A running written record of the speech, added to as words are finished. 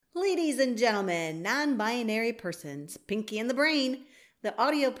Ladies and gentlemen, non-binary persons, Pinky and the Brain, the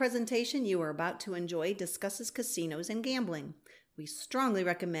audio presentation you are about to enjoy discusses casinos and gambling. We strongly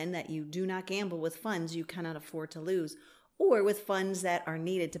recommend that you do not gamble with funds you cannot afford to lose or with funds that are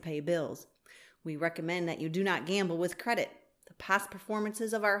needed to pay bills. We recommend that you do not gamble with credit. The past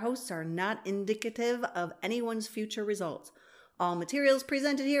performances of our hosts are not indicative of anyone's future results. All materials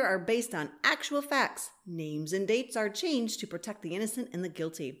presented here are based on actual facts. Names and dates are changed to protect the innocent and the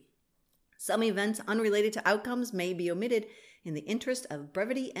guilty. Some events unrelated to outcomes may be omitted in the interest of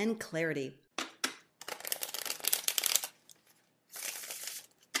brevity and clarity.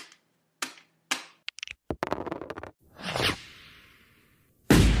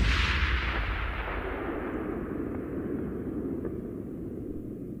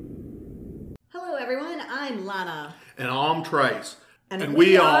 Hello everyone, I'm Lana. And I'm Trace. And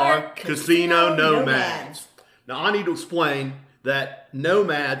we are Casino Nomads. Now I need to explain that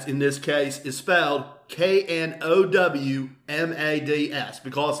nomads in this case is spelled K-N-O-W-M-A-D-S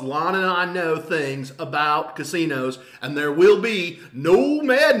because Lana and I know things about casinos and there will be no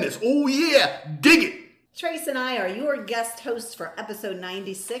madness. Oh yeah, dig it! Trace and I are your guest hosts for episode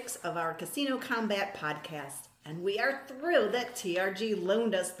 96 of our Casino Combat podcast. And we are thrilled that TRG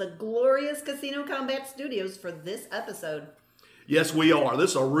loaned us the glorious Casino Combat Studios for this episode. Yes, we are.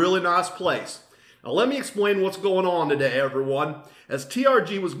 This is a really nice place. Now, let me explain what's going on today, everyone. As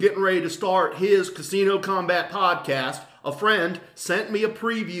TRG was getting ready to start his Casino Combat podcast, a friend sent me a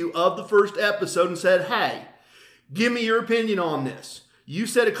preview of the first episode and said, hey, give me your opinion on this. You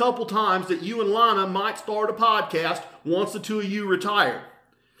said a couple times that you and Lana might start a podcast once the two of you retire.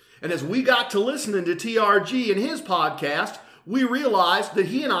 And as we got to listening to TRG and his podcast, we realized that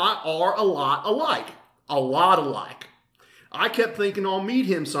he and I are a lot alike. A lot alike. I kept thinking I'll meet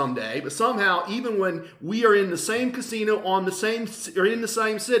him someday, but somehow, even when we are in the same casino in the same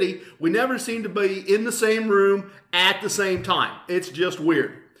city, we never seem to be in the same room at the same time. It's just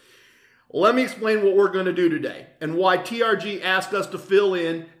weird. Let me explain what we're going to do today and why TRG asked us to fill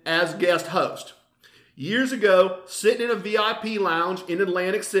in as guest host. Years ago, sitting in a VIP lounge in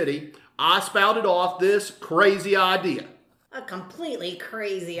Atlantic City, I spouted off this crazy idea. A completely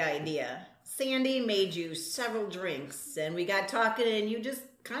crazy idea. Sandy made you several drinks, and we got talking, and you just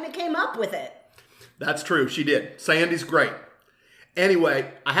kind of came up with it. That's true, she did. Sandy's great.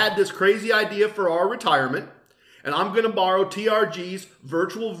 Anyway, I had this crazy idea for our retirement, and I'm going to borrow TRG's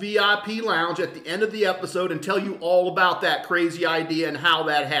virtual VIP lounge at the end of the episode and tell you all about that crazy idea and how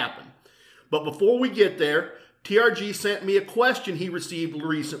that happened. But before we get there, TRG sent me a question he received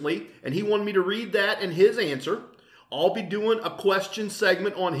recently, and he wanted me to read that and his answer. I'll be doing a question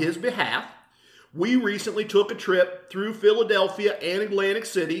segment on his behalf. We recently took a trip through Philadelphia and Atlantic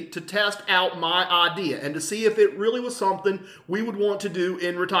City to test out my idea and to see if it really was something we would want to do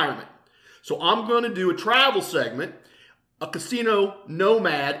in retirement. So I'm going to do a travel segment. A casino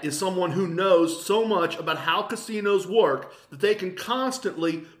nomad is someone who knows so much about how casinos work that they can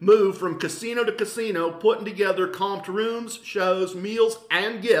constantly move from casino to casino, putting together comped rooms, shows, meals,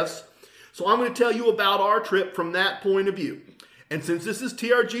 and gifts. So I'm going to tell you about our trip from that point of view. And since this is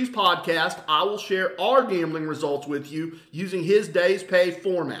TRG's podcast, I will share our gambling results with you using his day's pay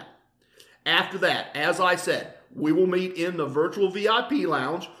format. After that, as I said, we will meet in the virtual VIP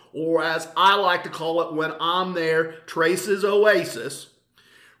lounge, or as I like to call it when I'm there, Trace's Oasis.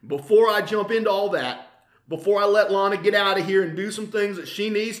 Before I jump into all that, before I let Lana get out of here and do some things that she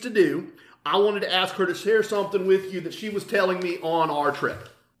needs to do, I wanted to ask her to share something with you that she was telling me on our trip.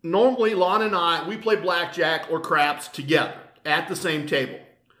 Normally, Lana and I, we play blackjack or craps together at the same table.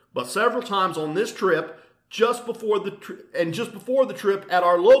 But several times on this trip, just before the trip at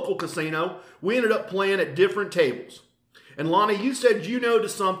our local casino, we ended up playing at different tables. And Lana, you said you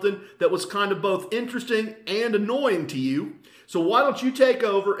noticed something that was kind of both interesting and annoying to you. So why don't you take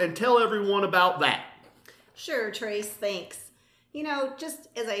over and tell everyone about that? Sure, Trace, thanks. Just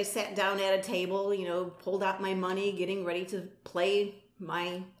as I sat down at a table, pulled out my money, getting ready to play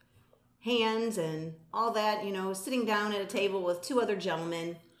my hands and all that, sitting down at a table with two other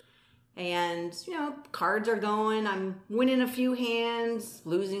gentlemen. And, cards are going. I'm winning a few hands,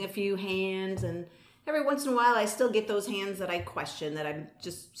 losing a few hands. And every once in a while, I still get those hands that I question, that I'm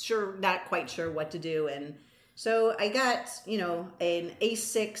just not quite sure what to do. And so I got, an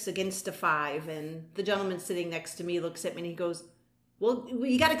ace-6 against a 5. And the gentleman sitting next to me looks at me and he goes, well,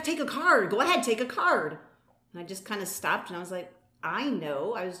 you got to take a card. Go ahead, take a card. And I just kind of stopped and I was like, I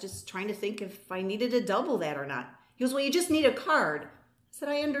know. I was just trying to think if I needed to double that or not. He goes, well, you just need a card. I said,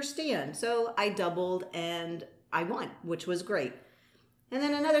 I understand. So I doubled and I won, which was great. And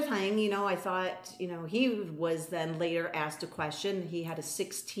then another time, I thought, he was then later asked a question. He had a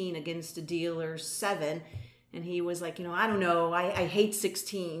 16 against a dealer's 7. And he was like, I don't know. I hate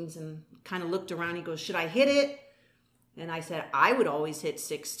 16s. And kind of looked around. He goes, should I hit it? And I said, I would always hit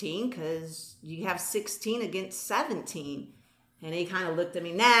 16 because you have 16 against 17. And he kind of looked at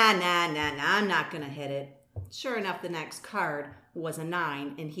me, nah, I'm not going to hit it. Sure enough, the next card was a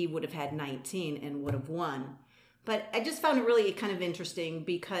 9, and he would have had 19 and would have won. But I just found it really kind of interesting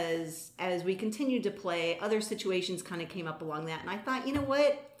because as we continued to play, other situations kind of came up along that. And I thought, you know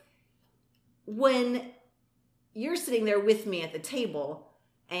what? When you're sitting there with me at the table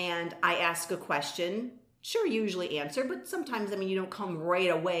and I ask a question, sure, usually answer, but sometimes, you don't come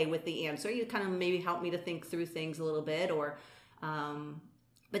right away with the answer. You kind of maybe help me to think through things a little bit, or,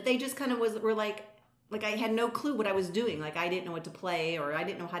 but they just kind of were like I had no clue what I was doing. Like I didn't know what to play, or I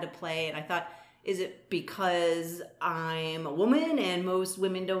didn't know how to play. And I thought, is it because I'm a woman and most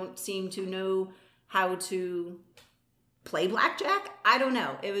women don't seem to know how to play blackjack? I don't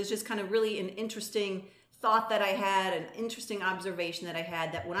know. It was just kind of really an interesting thought that I had, an interesting observation that I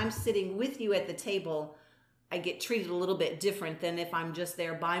had, that when I'm sitting with you at the table, I get treated a little bit different than if I'm just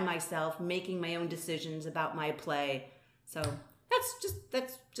there by myself making my own decisions about my play. So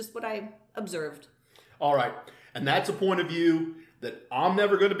that's just what I observed. All right. And that's a point of view that I'm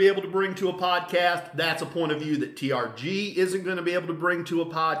never going to be able to bring to a podcast. That's a point of view that TRG isn't going to be able to bring to a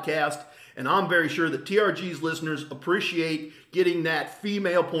podcast. And I'm very sure that TRG's listeners appreciate getting that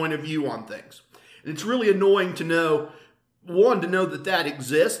female point of view on things. And it's really annoying to know, one, to know that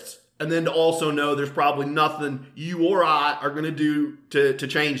exists, and then to also know there's probably nothing you or I are going to do to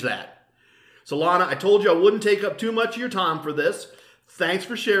change that. So Lana, I told you I wouldn't take up too much of your time for this. Thanks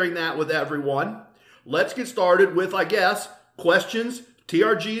for sharing that with everyone. Let's get started with, I guess, questions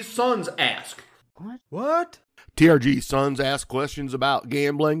TRG's sons ask. What? TRG's sons ask questions about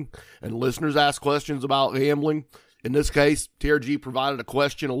gambling, and listeners ask questions about gambling. In this case, TRG provided a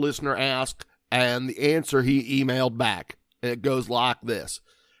question a listener asked, and the answer he emailed back. And it goes like this.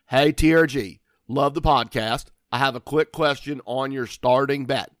 Hey, TRG, love the podcast. I have a quick question on your starting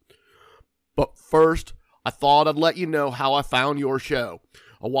bet. But first, I thought I'd let you know how I found your show.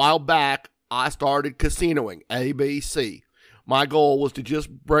 A while back, I started casinoing, ABC. My goal was to just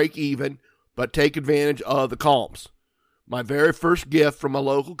break even, but take advantage of the comps. My very first gift from a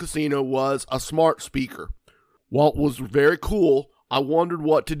local casino was a smart speaker. While it was very cool, I wondered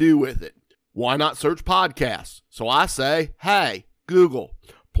what to do with it. Why not search podcasts? So I say, hey, Google,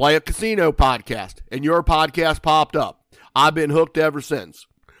 play a casino podcast, and your podcast popped up. I've been hooked ever since.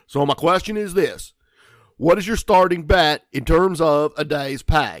 So my question is this. What is your starting bet in terms of a day's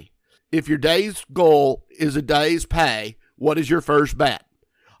pay? If your day's goal is a day's pay, what is your first bet?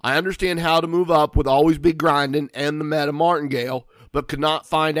 I understand how to move up with Always Be Grinding and the Meta Martingale, but could not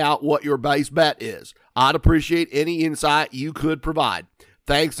find out what your base bet is. I'd appreciate any insight you could provide.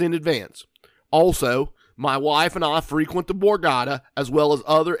 Thanks in advance. Also, my wife and I frequent the Borgata as well as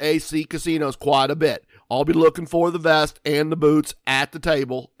other AC casinos quite a bit. I'll be looking for the vest and the boots at the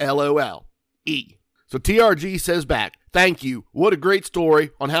table, LOL. E. So TRG says back, thank you. What a great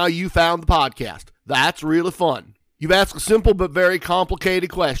story on how you found the podcast. That's really fun. You've asked a simple but very complicated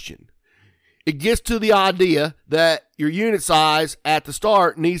question. It gets to the idea that your unit size at the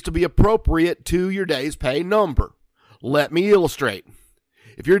start needs to be appropriate to your day's pay number. Let me illustrate.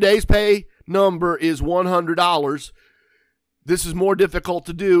 If your day's pay number is $100, this is more difficult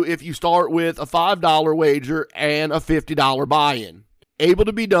to do if you start with a $5 wager and a $50 buy-in. Able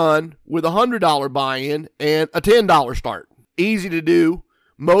to be done with a $100 buy-in and a $10 start. Easy to do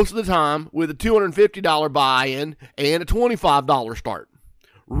most of the time with a $250 buy-in and a $25 start.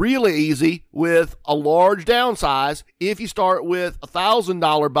 Really easy with a large downsize if you start with a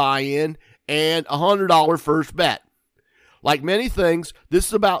 $1,000 buy-in and a $100 first bet. Like many things, this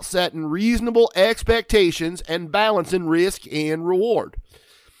is about setting reasonable expectations and balancing risk and reward.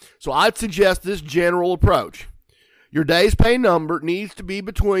 So I'd suggest this general approach. Your day's pay number needs to be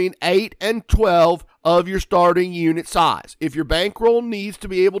between 8 and 12 of your starting unit size. If your bankroll needs to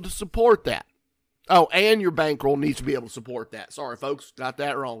be able to support that. Oh, and your bankroll needs to be able to support that. Sorry, folks, got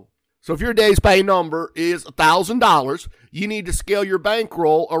that wrong. So if your day's pay number is $1,000, you need to scale your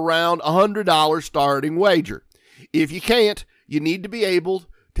bankroll around $100 starting wager. If you can't, you need to be able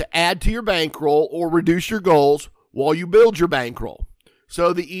to add to your bankroll or reduce your goals while you build your bankroll.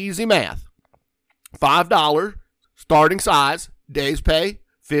 So the easy math, $5 starting size, day's pay,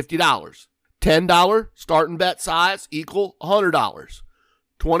 $50. $10 starting bet size equal $100.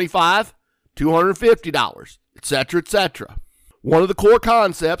 $25, $250, etc., etc. One of the core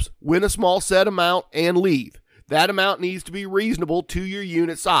concepts, win a small set amount and leave. That amount needs to be reasonable to your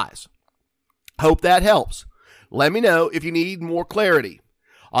unit size. Hope that helps. Let me know if you need more clarity.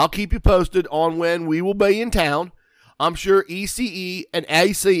 I'll keep you posted on when we will be in town. I'm sure ECE and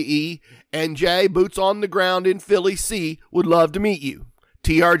ACE and Jay, boots on the ground in Philly C, would love to meet you.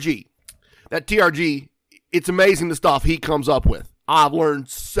 TRG. That TRG, it's amazing the stuff he comes up with. I've learned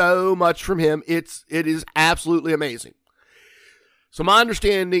so much from him. It is absolutely amazing. So my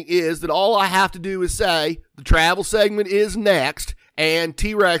understanding is that all I have to do is say the travel segment is next, and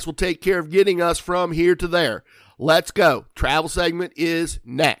T-Rex will take care of getting us from here to there. Let's go. Travel segment is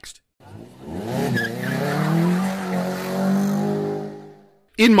next.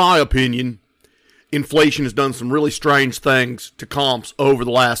 In my opinion, inflation has done some really strange things to comps over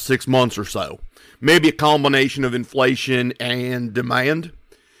the last 6 months or so. Maybe a combination of inflation and demand.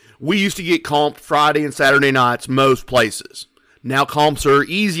 We used to get comped Friday and Saturday nights most places. Now comps are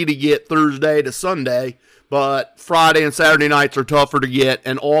easy to get Thursday to Sunday, but Friday and Saturday nights are tougher to get,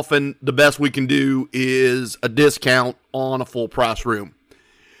 and often the best we can do is a discount on a full price room.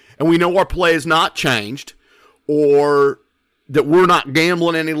 And we know our play has not changed, or that we're not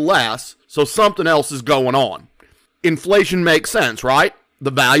gambling any less, so something else is going on. Inflation makes sense, right? The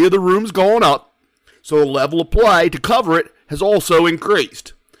value of the room's going up, so the level of play to cover it has also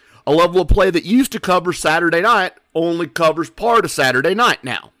increased. A level of play that used to cover Saturday night only covers part of Saturday night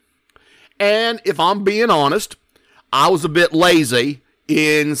now. And if I'm being honest, I was a bit lazy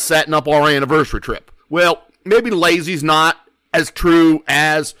in setting up our anniversary trip. Well, maybe lazy's not as true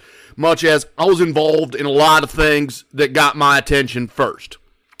as much as I was involved in a lot of things that got my attention first.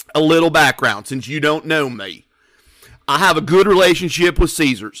 A little background, since you don't know me. I have a good relationship with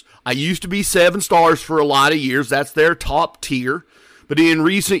Caesars. I used to be 7 stars for a lot of years. That's their top tier. But in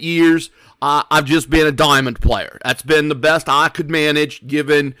recent years, I've just been a diamond player. That's been the best I could manage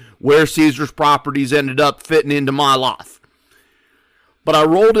given where Caesars properties ended up fitting into my life. But I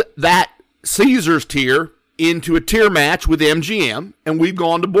rolled that Caesars tier into a tier match with MGM, and we've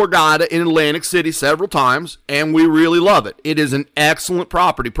gone to Borgata in Atlantic City several times, and we really love it. It is an excellent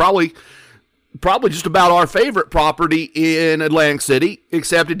property. Probably just about our favorite property in Atlantic City,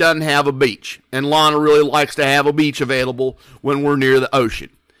 except it doesn't have a beach. And Lana really likes to have a beach available when we're near the ocean.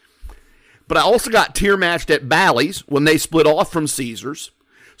 But I also got tier matched at Bally's when they split off from Caesars.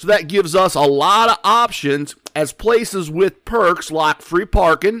 So that gives us a lot of options as places with perks like free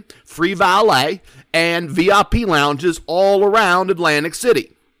parking, free valet, and VIP lounges all around Atlantic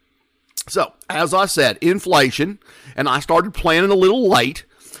City. So, as I said, inflation, and I started planning a little late.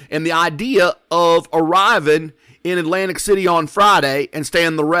 And the idea of arriving in Atlantic City on Friday and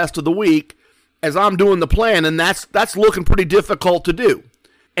staying the rest of the week as I'm doing the plan, and that's looking pretty difficult to do.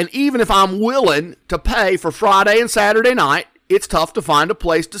 And even if I'm willing to pay for Friday and Saturday night, it's tough to find a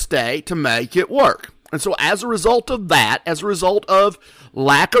place to stay to make it work. And so as a result of that, as a result of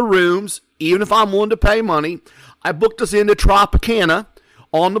lack of rooms, even if I'm willing to pay money, I booked us into Tropicana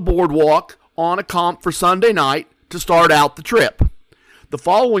on the boardwalk on a comp for Sunday night to start out the trip. The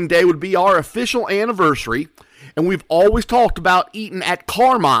following day would be our official anniversary, and we've always talked about eating at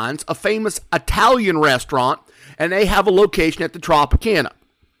Carmine's, a famous Italian restaurant, and they have a location at the Tropicana.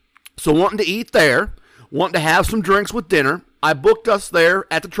 So wanting to eat there, wanting to have some drinks with dinner, I booked us there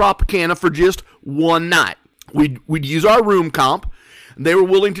at the Tropicana for just one night. We'd use our room comp. They were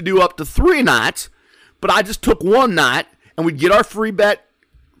willing to do up to 3 nights, but I just took one night, and we'd get our free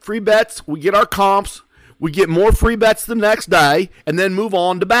bets, we get our comps, we get more free bets the next day, and then move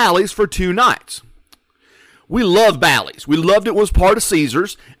on to Bally's for 2 nights. We love Bally's. We loved it was part of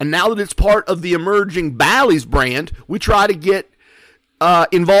Caesars, and now that it's part of the emerging Bally's brand, we try to get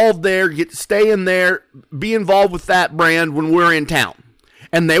involved there, get to stay in there, be involved with that brand when we're in town.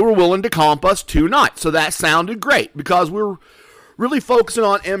 And they were willing to comp us 2 nights, so that sounded great because we're really focusing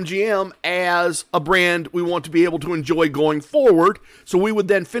on MGM as a brand we want to be able to enjoy going forward. So we would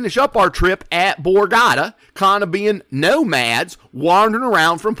then finish up our trip at Borgata, kind of being nomads, wandering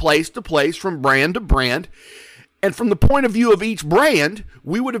around from place to place, from brand to brand. And from the point of view of each brand,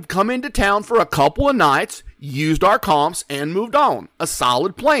 we would have come into town for a couple of nights, used our comps, and moved on. A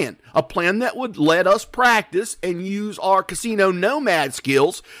solid plan. A plan that would let us practice and use our casino nomad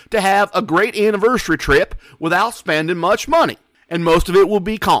skills to have a great anniversary trip without spending much money. And most of it will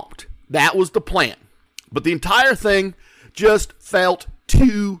be comped. That was the plan. But the entire thing just felt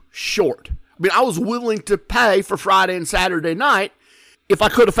too short. I mean, I was willing to pay for Friday and Saturday night if I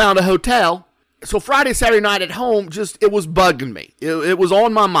could have found a hotel. So Friday, Saturday night at home, it was bugging me. It was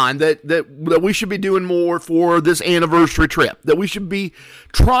on my mind that we should be doing more for this anniversary trip. That we should be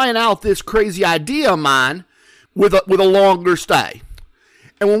trying out this crazy idea of mine with a longer stay.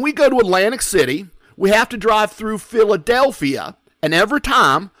 And when we go to Atlantic City, we have to drive through Philadelphia, and every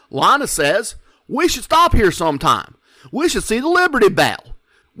time, Lana says, we should stop here sometime. We should see the Liberty Bell.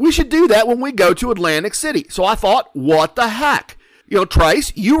 We should do that when we go to Atlantic City. So I thought, what the heck? You know,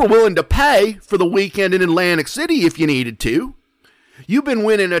 Trace, you were willing to pay for the weekend in Atlantic City if you needed to. You've been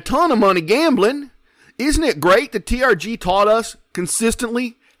winning a ton of money gambling. Isn't it great that TRG taught us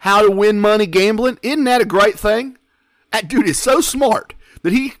consistently how to win money gambling? Isn't that a great thing? That dude is so smart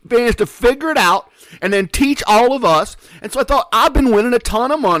that he managed to figure it out and then teach all of us. And so I thought, I've been winning a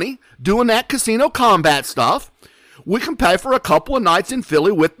ton of money doing that casino combat stuff. We can pay for a couple of nights in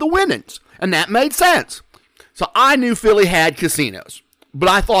Philly with the winnings. And that made sense. So I knew Philly had casinos, but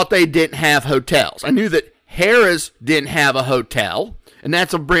I thought they didn't have hotels. I knew that Harrah's didn't have a hotel, and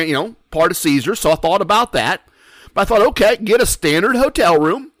that's a brand, you know, part of Caesars, so I thought about that. But I thought, okay, get a standard hotel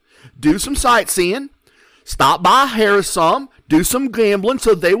room, do some sightseeing, stop by Harrah's some, do some gambling,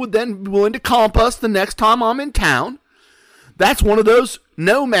 so they would then be willing to comp us the next time I'm in town. That's one of those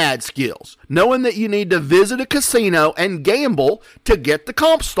nomad skills, knowing that you need to visit a casino and gamble to get the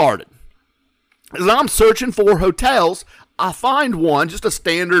comp started. As I'm searching for hotels, I find one, just a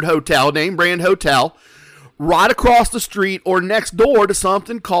standard hotel, name brand hotel, right across the street or next door to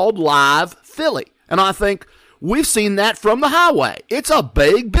something called Live Philly. And I think, we've seen that from the highway. It's a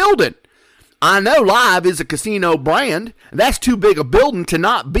big building. I know Live is a casino brand. That's too big a building to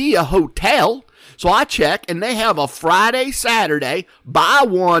not be a hotel. So I check, and they have a Friday, Saturday, buy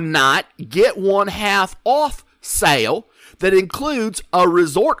one night, get one half off sale that includes a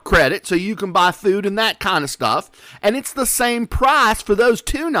resort credit so you can buy food and that kind of stuff. And it's the same price for those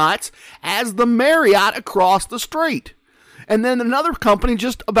 2 nights as the Marriott across the street. And then another company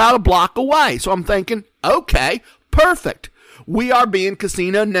just about a block away. So I'm thinking, okay, perfect. We are being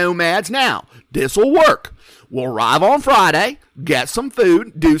casino nomads now. This'll work. We'll arrive on Friday, get some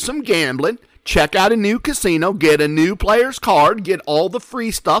food, do some gambling, check out a new casino, get a new player's card, get all the free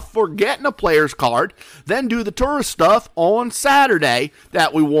stuff for getting a player's card, then do the tourist stuff on Saturday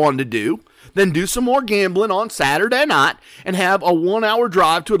that we wanted to do, then do some more gambling on Saturday night, and have a 1-hour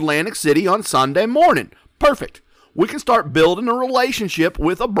drive to Atlantic City on Sunday morning. Perfect. We can start building a relationship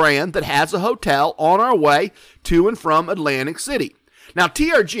with a brand that has a hotel on our way to and from Atlantic City. Now,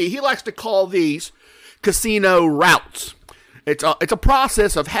 TRG, he likes to call these casino routes. It's a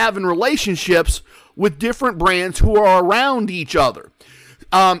process of having relationships with different brands who are around each other.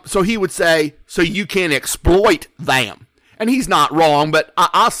 So he would say, so you can exploit them. And he's not wrong, but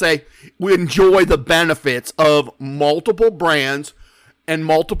I'll say we enjoy the benefits of multiple brands and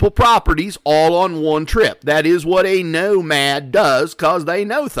multiple properties all on one trip. That is what a nomad does, because they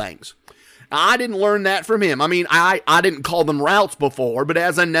know things. I didn't learn that from him. I mean, I didn't call them routes before, but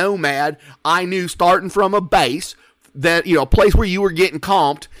as a nomad, I knew starting from a base that, you know, a place where you were getting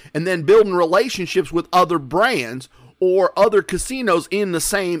comped and then building relationships with other brands or other casinos in the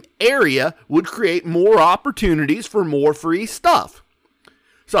same area would create more opportunities for more free stuff.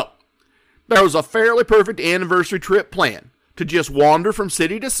 So, there was a fairly perfect anniversary trip plan to just wander from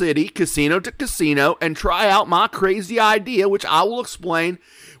city to city, casino to casino, and try out my crazy idea, which I will explain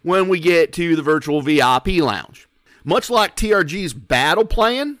when we get to the virtual VIP lounge. Much like TRG's battle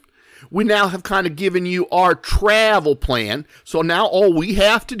plan, we now have kind of given you our travel plan. So now all we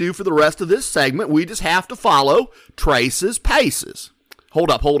have to do for the rest of this segment, we just have to follow Trace's paces.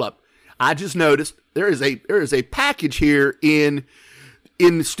 Hold up. I just noticed there is a package here in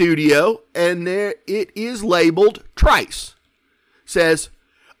the studio, and there it is labeled Trace. Says,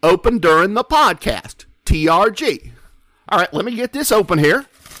 open during the podcast, TRG. All right, let me get this open here.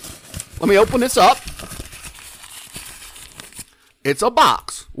 Let me open this up. It's a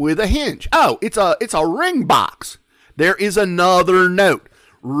box with a hinge. Oh, it's a ring box. There is another note.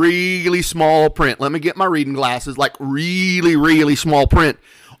 Really small print. Let me get my reading glasses. Like really, really small print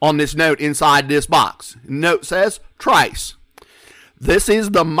on this note inside this box. Note says, Trace. This is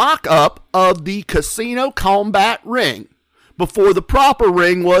the mock-up of the Casino Combat Ring before the proper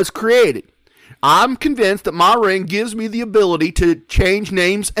ring was created. I'm convinced that my ring gives me the ability to change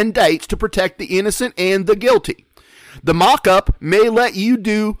names and dates to protect the innocent and the guilty. The mock-up may let you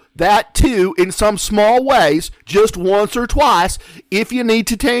do that too in some small ways, just once or twice, if you need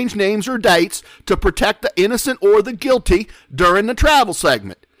to change names or dates to protect the innocent or the guilty during the travel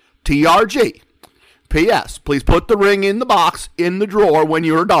segment. TRG. P.S. Please put the ring in the box in the drawer when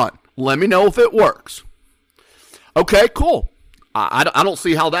you're done. Let me know if it works. Okay, cool. I don't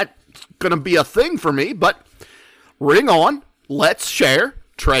see how that's going to be a thing for me, but ring on. Let's share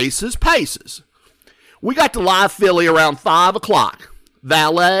Trace's paces. We got to Live Philly around 5 o'clock.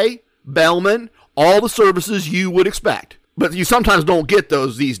 Valet, bellman, all the services you would expect. But you sometimes don't get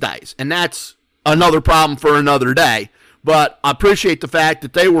those these days, and that's another problem for another day. But I appreciate the fact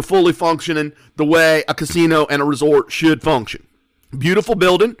that they were fully functioning the way a casino and a resort should function. Beautiful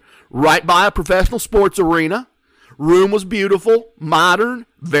building, right by a professional sports arena. Room was beautiful, modern,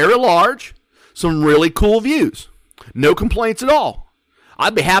 very large. Some really cool views. No complaints at all.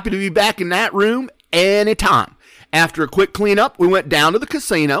 I'd be happy to be back in that room anytime. After a quick cleanup, we went down to the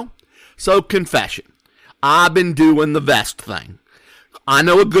casino. So, confession. I've been doing the vest thing. I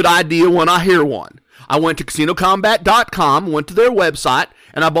know a good idea when I hear one. I went to CasinoCombat.com, went to their website,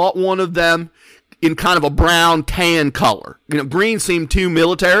 and I bought one of them in kind of a brown tan color. Green seemed too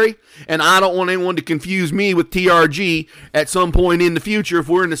military, and I don't want anyone to confuse me with TRG at some point in the future if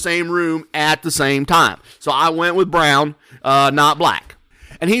we're in the same room at the same time. So I went with brown, not black.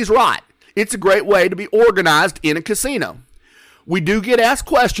 And he's right. It's a great way to be organized in a casino. We do get asked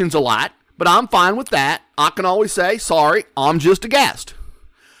questions a lot, but I'm fine with that. I can always say, sorry, I'm just a guest.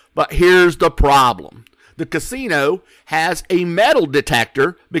 But here's the problem. The casino has a metal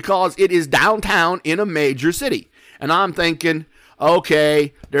detector because it is downtown in a major city. And I'm thinking,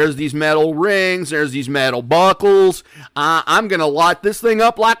 okay, there's these metal rings, there's these metal buckles. I'm going to light this thing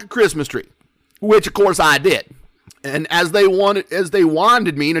up like a Christmas tree, which of course I did. And as they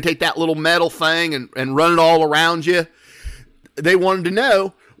wanted me to take that little metal thing and run it all around you, they wanted to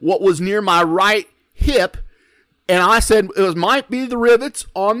know what was near my right hip. And I said, might be the rivets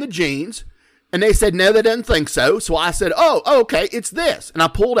on the jeans. And they said, no, they didn't think so. So I said, oh, okay, it's this. And I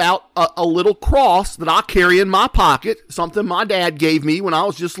pulled out a little cross that I carry in my pocket, something my dad gave me when I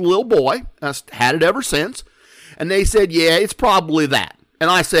was just a little boy. I've had it ever since. And they said, yeah, it's probably that. And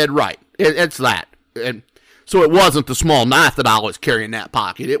I said, right, it's that. And so it wasn't the small knife that I was carrying in that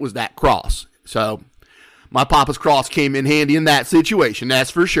pocket. It was that cross. So my papa's cross came in handy in that situation,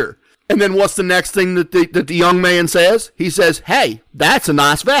 that's for sure. And then what's the next thing that the young man says? He says, hey, that's a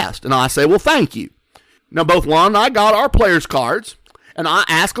nice vest. And I say, well, thank you. Now, both Lon and I got our players' cards, and I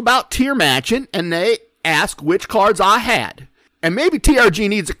ask about tier matching, and they ask which cards I had. And maybe TRG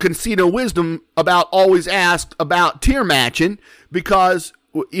needs a casino wisdom about always ask about tier matching because,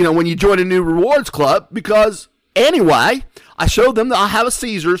 when you join a new rewards club, because anyway, I showed them that I have a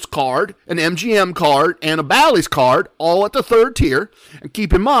Caesars card, an MGM card, and a Bally's card, all at the 3rd tier. And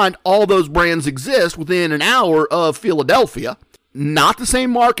keep in mind, all those brands exist within an hour of Philadelphia. Not the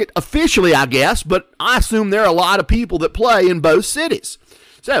same market officially, I guess, but I assume there are a lot of people that play in both cities.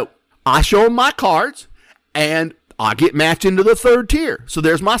 So I show them my cards, and I get matched into the 3rd tier. So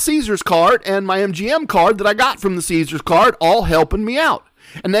there's my Caesars card and my MGM card that I got from the Caesars card, all helping me out.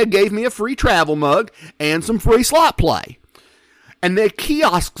 And they gave me a free travel mug and some free slot play. And the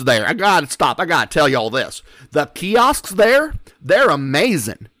kiosks there, I gotta tell you all this. The kiosks there, they're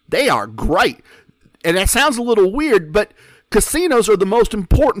amazing. They are great. And that sounds a little weird, but casinos are the most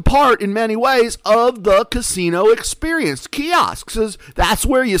important part in many ways of the casino experience. Kiosks, that's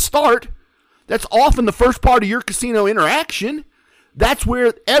where you start. That's often the first part of your casino interaction. That's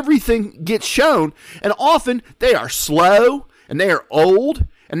where everything gets shown. And often they are slow and they are old.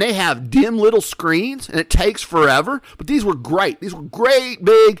 And they have dim little screens, and it takes forever. But these were great. These were great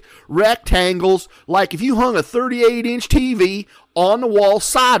big rectangles, like if you hung a 38-inch TV on the wall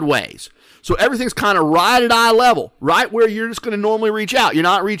sideways. So everything's kind of right at eye level, right where you're just going to normally reach out. You're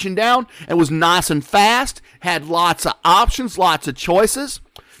not reaching down. It was nice and fast, had lots of options, lots of choices.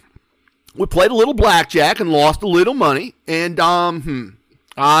 We played a little blackjack and lost a little money. And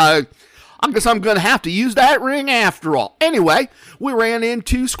I guess I'm going to have to use that ring after all. Anyway, we ran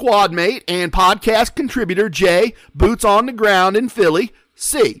into squad mate and podcast contributor Jay, boots on the ground in Philly,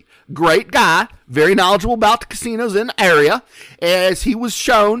 C. Great guy, very knowledgeable about the casinos in the area, as he's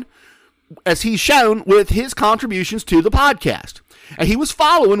shown with his contributions to the podcast. And he was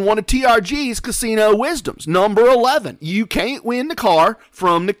following one of TRG's casino wisdoms, number 11. You can't win the car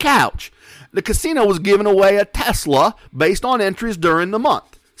from the couch. The casino was giving away a Tesla based on entries during the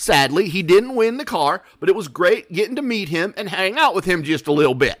month. Sadly, he didn't win the car, but it was great getting to meet him and hang out with him just a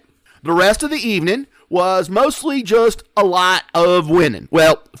little bit. The rest of the evening was mostly just a lot of winning.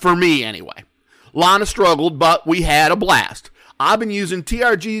 Well, for me anyway. Lana struggled, but we had a blast. I've been using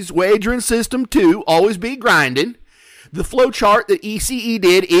TRG's wagering system too, always be grinding. The flowchart that ECE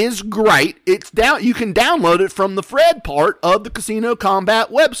did is great. It's down. You can download it from the Fred part of the Casino Combat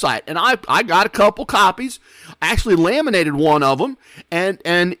website. And I got a couple copies. I actually laminated one of them, and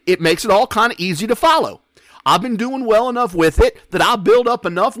it makes it all kind of easy to follow. I've been doing well enough with it that I build up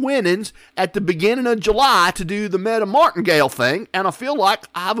enough winnings at the beginning of July to do the Meta Martingale thing, and I feel like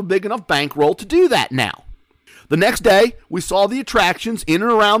I have a big enough bankroll to do that now. The next day, we saw the attractions in and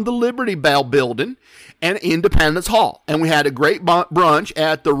around the Liberty Bell building and Independence Hall. And we had a great brunch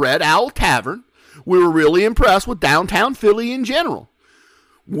at the Red Owl Tavern. We were really impressed with downtown Philly in general.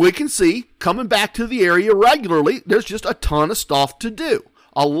 We can see, coming back to the area regularly, there's just a ton of stuff to do.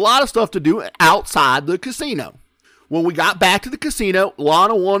 A lot of stuff to do outside the casino. When we got back to the casino,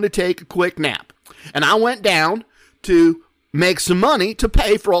 Lana wanted to take a quick nap. And I went down to make some money to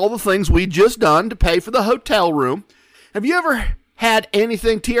pay for all the things we'd just done, to pay for the hotel room. Have you ever had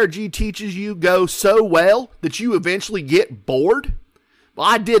anything TRG teaches you go so well that you eventually get bored? Well,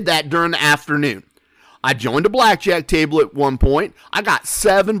 I did that during the afternoon. I joined a blackjack table at one point. I got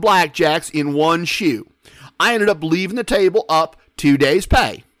 7 blackjacks in one shoe. I ended up leaving the table up 2 days'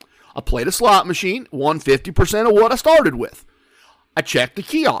 pay. I played a slot machine, won 50% of what I started with. I checked the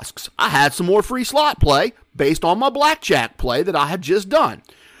kiosks. I had some more free slot play based on my blackjack play that I had just done.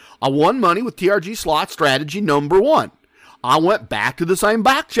 I won money with TRG slot strategy number 1. I went back to the same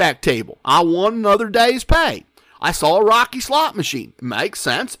blackjack table. I won another day's pay. I saw a Rocky slot machine. It makes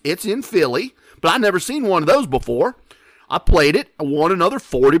sense. It's in Philly, but I'd never seen one of those before. I played it. I won another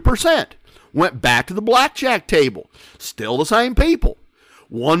 40%. Went back to the blackjack table. Still the same people.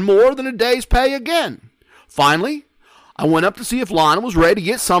 Won more than a day's pay again. Finally, I went up to see if Lana was ready to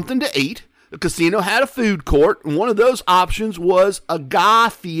get something to eat. The casino had a food court, and one of those options was a Guy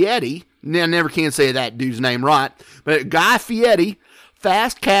Fieri. I never can say that dude's name right, but a Guy Fieri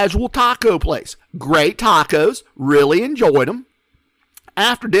fast casual taco place. Great tacos. Really enjoyed them.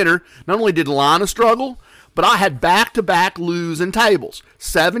 After dinner, not only did Lana struggle, but I had back-to-back losing tables.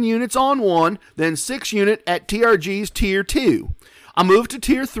 7 units on one, then 6 unit at TRG's Tier 2. I moved to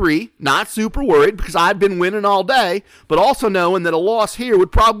Tier 3, not super worried because I'd been winning all day, but also knowing that a loss here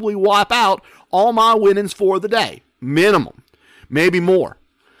would probably wipe out all my winnings for the day. Minimum. Maybe more.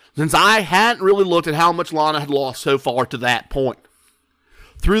 Since I hadn't really looked at how much Lana had lost so far to that point.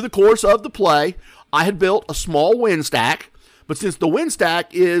 Through the course of the play, I had built a small win stack, but since the win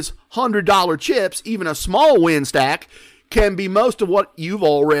stack is $100 chips, even a small win stack can be most of what you've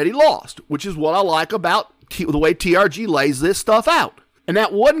already lost, which is what I like about the way TRG lays this stuff out. And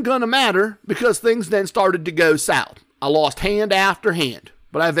that wasn't going to matter because things then started to go south. I lost hand after hand,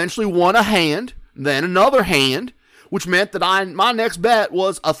 but I eventually won a hand, then another hand, which meant that my next bet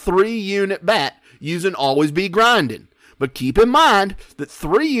was a 3-unit bet using Always Be Grinding. But keep in mind that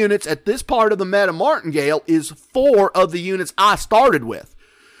 3 units at this part of the meta martingale is 4 of the units I started with.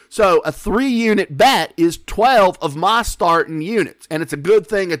 So a 3-unit bet is 12 of my starting units. And it's a good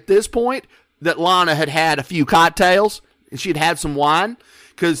thing at this point that Lana had had a few cocktails and she'd had some wine,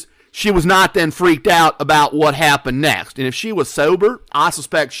 because she was not then freaked out about what happened next. And if she was sober, I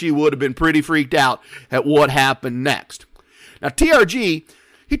suspect she would have been pretty freaked out at what happened next. Now, TRG,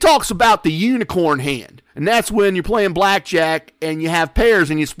 he talks about the unicorn hand, and that's when you're playing blackjack and you have pairs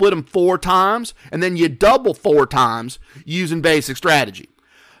and you split them 4 times and then you double 4 times using basic strategy.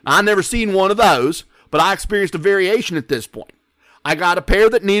 Now, I've never seen one of those, but I experienced a variation at this point. I got a pair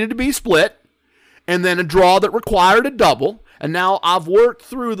that needed to be split, and then a draw that required a double, and now I've worked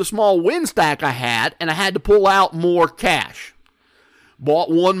through the small win stack I had, and I had to pull out more cash.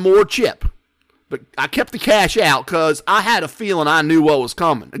 Bought 1 more chip, but I kept the cash out because I had a feeling I knew what was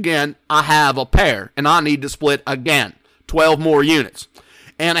coming. Again, I have a pair, and I need to split again, 12 more units,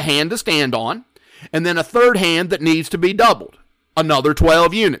 and a hand to stand on, and then a third hand that needs to be doubled, another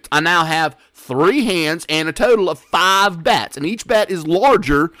 12 units. I now have 3 hands and a total of 5 bets, and each bet is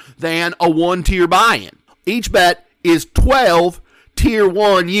larger than a 1-tier buy-in. Each bet is 12 Tier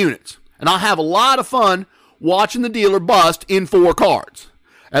 1 units, and I'll have a lot of fun watching the dealer bust in 4 cards.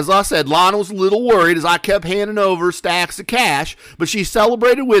 As I said, Lana was a little worried as I kept handing over stacks of cash, but she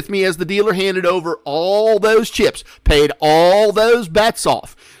celebrated with me as the dealer handed over all those chips, paid all those bets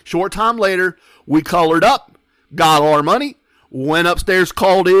off. Short time later, we colored up, got our money, went upstairs,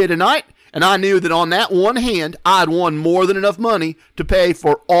 called it a night, and I knew that on that one hand, I'd won more than enough money to pay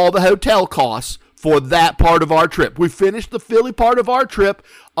for all the hotel costs for that part of our trip. We finished the Philly part of our trip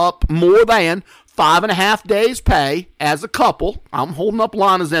up more than 5.5 days' pay as a couple. I'm holding up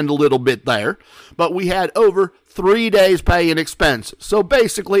Lana's end a little bit there, but we had over 3 days' pay in expenses. So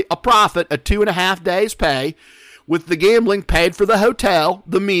basically, a profit of 2.5 days' pay with the gambling paid for the hotel,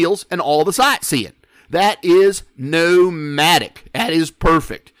 the meals, and all the sightseeing. That is nomadic. That is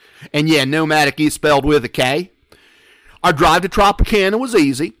perfect. And yeah, nomadic is spelled with a K. Our drive to Tropicana was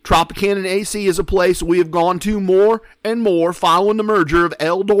easy. Tropicana AC is a place we have gone to more and more following the merger of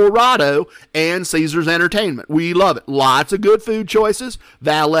El Dorado and Caesars Entertainment. We love it. Lots of good food choices.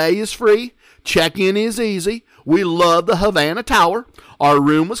 Valet is free. Check-in is easy. We love the Havana Tower. Our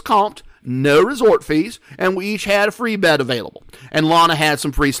room was comped. No resort fees. And we each had a free bed available. And Lana had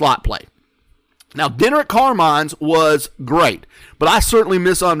some free slot play. Now, dinner at Carmine's was great, but I certainly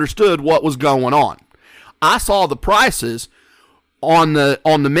misunderstood what was going on. I saw the prices on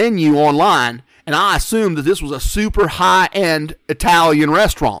the menu online, and I assumed that this was a super high-end Italian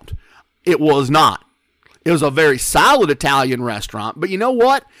restaurant. It was not. It was a very solid Italian restaurant, but you know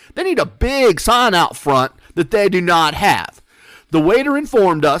what? They need a big sign out front that they do not have. The waiter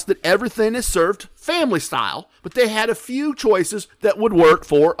informed us that everything is served family style, but they had a few choices that would work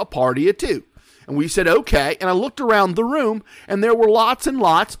for a party of two. And we said, okay, and I looked around the room, and there were lots and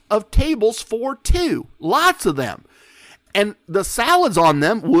lots of tables for two. Lots of them. And the salads on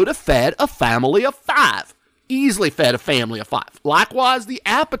them would have fed a family of five. Easily fed a family of five. Likewise, the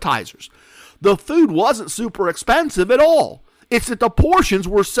appetizers. The food wasn't super expensive at all. It's that the portions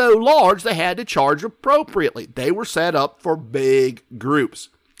were so large they had to charge appropriately. They were set up for big groups.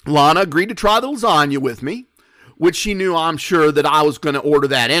 Lana agreed to try the lasagna with me, which she knew, I'm sure, that I was going to order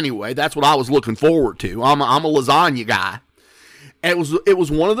that anyway. That's what I was looking forward to. I'm a lasagna guy. And it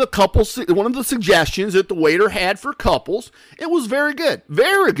was one of the suggestions that the waiter had for couples. It was very good.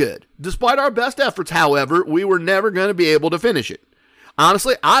 Very good. Despite our best efforts, however, we were never going to be able to finish it.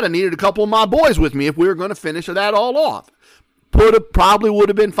 Honestly, I'd have needed a couple of my boys with me if we were going to finish that all off. Probably would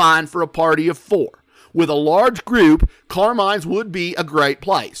have been fine for a party of four. With a large group, Carmine's would be a great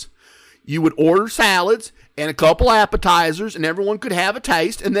place. You would order salads and a couple appetizers, and everyone could have a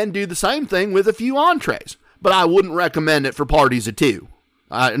taste, and then do the same thing with a few entrees. But I wouldn't recommend it for parties of two.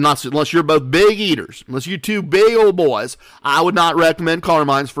 Unless you're both big eaters. Unless you two big old boys, I would not recommend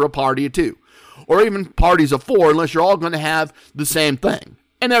Carmine's for a party of two. Or even parties of four, unless you're all going to have the same thing.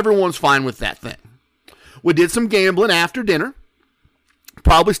 And everyone's fine with that thing. We did some gambling after dinner.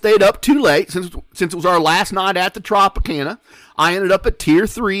 Probably stayed up too late since it was our last night at the Tropicana. I ended up at Tier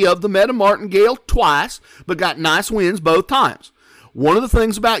 3 of the Meta Martingale twice, but got nice wins both times. One of the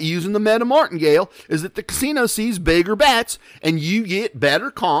things about using the Meta Martingale is that the casino sees bigger bets, and you get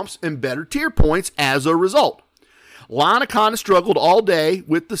better comps and better tier points as a result. Lana kind of struggled all day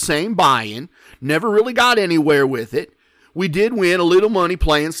with the same buy-in, never really got anywhere with it. We did win a little money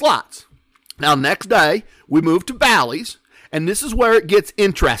playing slots. Now, next day, we moved to Bally's, and this is where it gets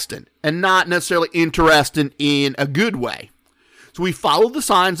interesting, and not necessarily interesting in a good way. So we followed the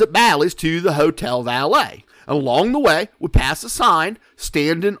signs at Bally's to the hotel valet. And along the way, we passed a sign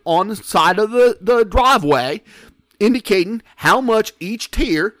standing on the side of the driveway indicating how much each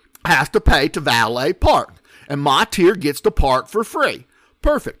tier has to pay to valet park. And my tier gets to park for free.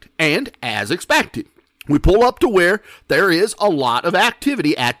 Perfect. And as expected, we pull up to where there is a lot of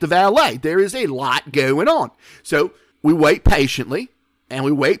activity at the valet. There is a lot going on. So we wait patiently, and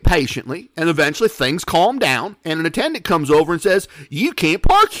eventually things calm down, and an attendant comes over and says, "You can't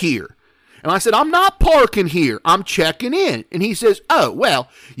park here." And I said, "I'm not parking here. I'm checking in." And he says, "Oh, well,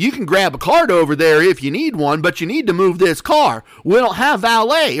 you can grab a card over there if you need one, but you need to move this car. We don't have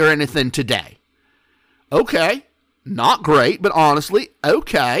valet or anything today." Okay, not great, but honestly,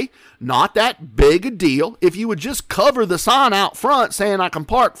 okay, not that big a deal. If you would just cover the sign out front saying I can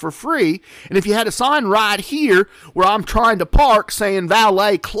park for free, and if you had a sign right here where I'm trying to park saying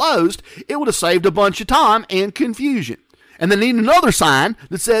valet closed, it would have saved a bunch of time and confusion. And then need another sign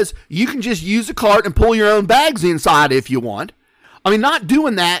that says you can just use a cart and pull your own bags inside if you want. I mean, not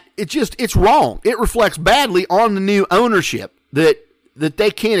doing that, it's wrong. It reflects badly on the new ownership that they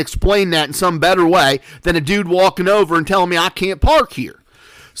can't explain that in some better way than a dude walking over and telling me I can't park here.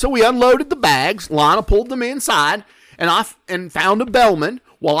 So we unloaded the bags. Lana pulled them inside, and found a bellman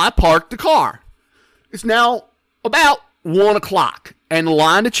while I parked the car. It's now about 1 o'clock. And the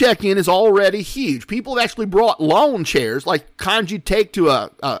line to check in is already huge. People have actually brought lawn chairs, like kinds you take to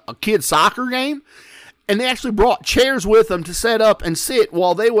a kid's soccer game. And they actually brought chairs with them to set up and sit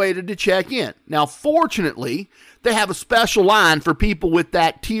while they waited to check in. Now, fortunately, they have a special line for people with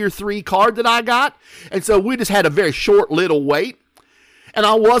that Tier 3 card that I got. And so we just had a very short little wait. And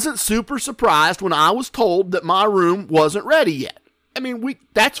I wasn't super surprised when I was told that my room wasn't ready yet. I mean,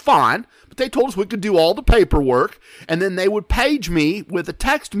 that's fine. But they told us we could do all the paperwork, and then they would page me with a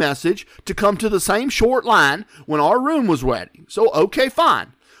text message to come to the same short line when our room was ready. So, okay,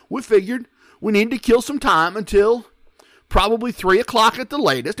 fine. We figured we needed to kill some time until probably 3 o'clock at the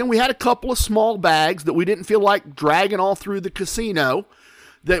latest, and we had a couple of small bags that we didn't feel like dragging all through the casino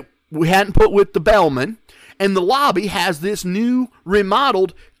that we hadn't put with the bellman. And the lobby has this new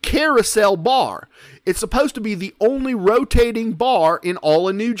remodeled carousel bar. It's supposed to be the only rotating bar in all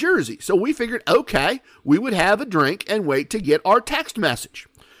of New Jersey. So we figured, okay, we would have a drink and wait to get our text message.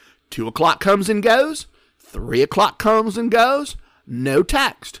 2 o'clock comes and goes. 3 o'clock comes and goes. No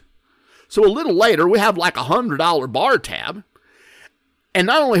text. So a little later, we have like $100 bar tab. And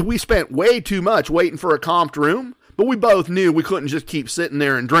not only we spent way too much waiting for a comped room, but we both knew we couldn't just keep sitting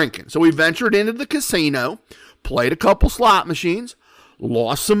there and drinking. So we ventured into the casino, played a couple slot machines,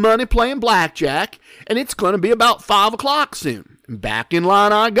 lost some money playing blackjack, and it's going to be about 5 o'clock soon. Back in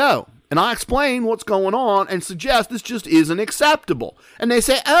line I go. And I explain what's going on and suggest this just isn't acceptable. And they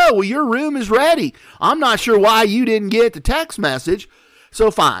say, oh, well, your room is ready. I'm not sure why you didn't get the text message.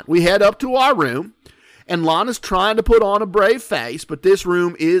 So fine, we head up to our room, and Lana's trying to put on a brave face, but this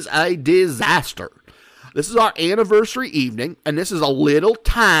room is a disaster. This is our anniversary evening, and this is a little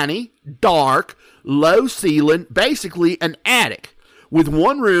tiny, dark, low ceiling, basically an attic, with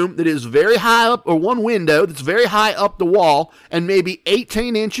one room that is very high up, or one window that's very high up the wall and maybe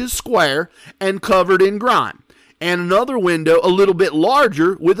 18 inches square and covered in grime, and another window a little bit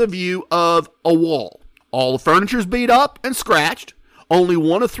larger with a view of a wall. All the furniture's beat up and scratched. Only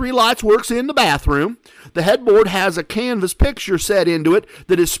one of 3 lights works in the bathroom. The headboard has a canvas picture set into it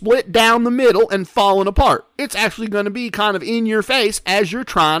that is split down the middle and fallen apart. It's actually going to be kind of in your face as you're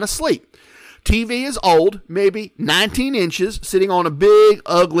trying to sleep. TV is old, maybe 19 inches, sitting on a big,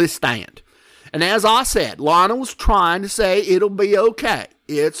 ugly stand. And as I said, Lana was trying to say it'll be okay.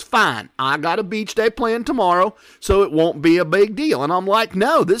 It's fine. I got a beach day planned tomorrow, so it won't be a big deal. And I'm like,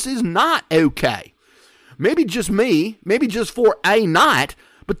 no, this is not okay. Maybe just me, maybe just for a night,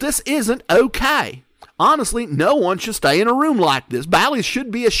 but this isn't okay. Honestly, no one should stay in a room like this. Bally's should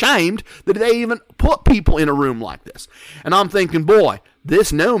be ashamed that they even put people in a room like this. And I'm thinking, boy,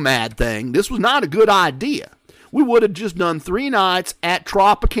 this Nomad thing, this was not a good idea. We would have just done 3 nights at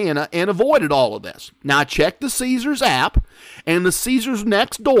Tropicana and avoided all of this. Now, I checked the Caesars app, and the Caesars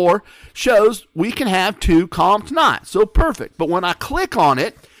next door shows we can have 2 comped nights. So perfect. But when I click on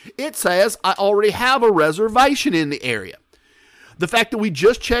it, it says I already have a reservation in the area. The fact that we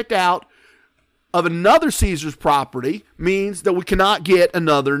just checked out of another Caesars property means that we cannot get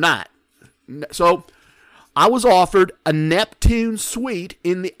another night. So I was offered a Neptune suite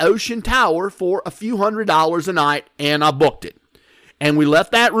in the Ocean Tower for a few $100s a night, and I booked it. And we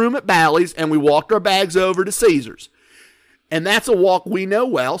left that room at Bally's, and we walked our bags over to Caesars. And that's a walk we know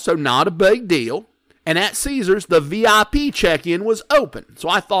well, so not a big deal. And at Caesars, the VIP check-in was open. So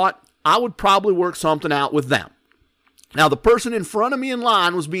I thought I would probably work something out with them. Now, the person in front of me in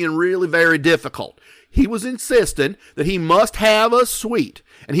line was being really very difficult. He was insisting that he must have a suite,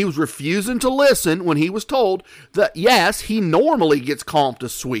 and he was refusing to listen when he was told that, yes, he normally gets comped a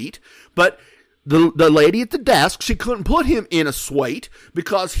suite, but the lady at the desk, she couldn't put him in a suite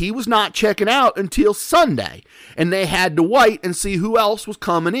because he was not checking out until Sunday, and they had to wait and see who else was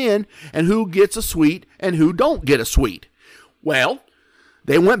coming in and who gets a suite and who don't get a suite. Well,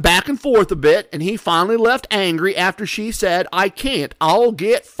 they went back and forth a bit, and he finally left angry after she said, I can't. I'll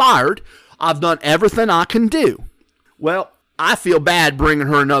get fired. I've done everything I can do. Well, I feel bad bringing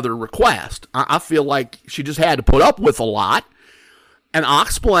her another request. I feel like she just had to put up with a lot. And I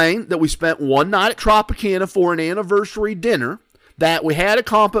explained that we spent one night at Tropicana for an anniversary dinner, that we had a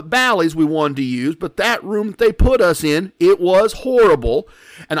comp at Bally's we wanted to use, but that room that they put us in, it was horrible.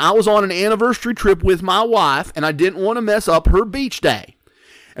 And I was on an anniversary trip with my wife, and I didn't want to mess up her beach day.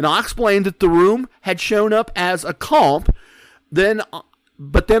 And I explained that the room had shown up as a comp,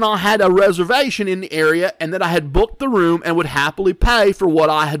 but then I had a reservation in the area, and that I had booked the room and would happily pay for what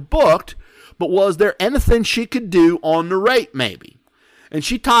I had booked, but was there anything she could do on the rate maybe? And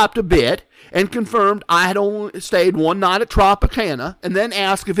she typed a bit and confirmed I had only stayed one night at Tropicana, and then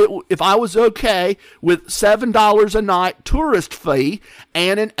asked if I was okay with $7 a night tourist fee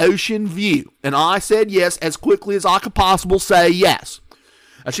and an ocean view. And I said yes as quickly as I could possibly say yes.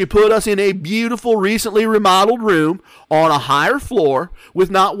 And she put us in a beautiful, recently remodeled room on a higher floor with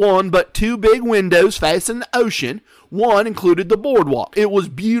not one but 2 big windows facing the ocean. One included the boardwalk. It was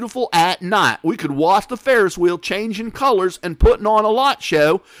beautiful at night. We could watch the Ferris wheel changing colors and putting on a light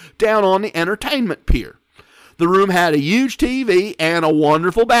show down on the entertainment pier. The room had a huge TV and a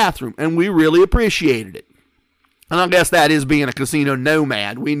wonderful bathroom, and we really appreciated it. And I guess that is being a casino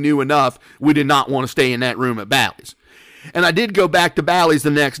nomad. We knew enough we did not want to stay in that room at Bally's. And I did go back to Bally's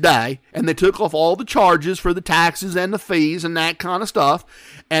the next day, and they took off all the charges for the taxes and the fees and that kind of stuff.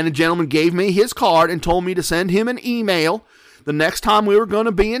 And the gentleman gave me his card and told me to send him an email the next time we were going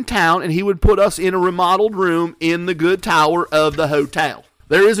to be in town, and he would put us in a remodeled room in the good tower of the hotel.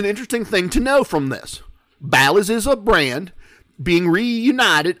 There is an interesting thing to know from this. Bally's is a brand being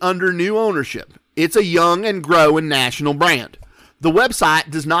reunited under new ownership. It's a young and growing national brand. The website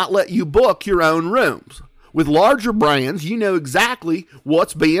does not let you book your own rooms. With larger brands, you know exactly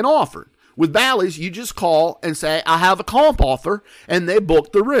what's being offered. With Bally's, you just call and say, I have a comp offer, and they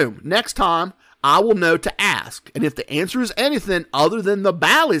book the room. Next time, I will know to ask. And if the answer is anything other than the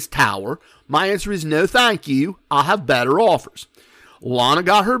Bally's Tower, my answer is no thank you. I'll have better offers. Lana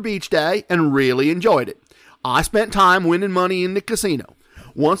got her beach day and really enjoyed it. I spent time winning money in the casino.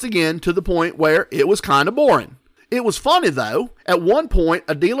 Once again, to the point where it was kind of boring. It was funny though. At one point,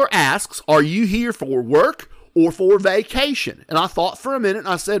 a dealer asks, "Are you here for work or for vacation?" And I thought for a minute and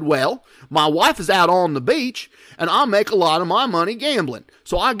I said, well, my wife is out on the beach and I make a lot of my money gambling.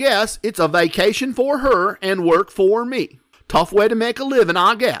 So I guess it's a vacation for her and work for me. Tough way to make a living,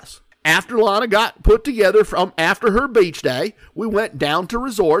 I guess. After Lana got put together from after her beach day, we went down to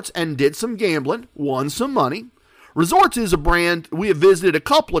Resorts and did some gambling, won some money. Resorts is a brand we have visited a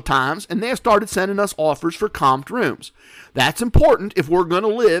couple of times, and they have started sending us offers for comped rooms. That's important if we're going to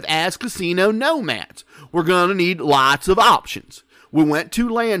live as casino nomads. We're going to need lots of options. We went to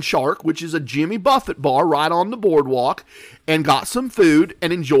Landshark, which is a Jimmy Buffett bar right on the boardwalk, and got some food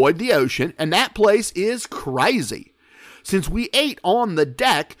and enjoyed the ocean, and that place is crazy. Since we ate on the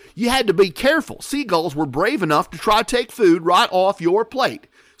deck, you had to be careful. Seagulls were brave enough to try to take food right off your plate.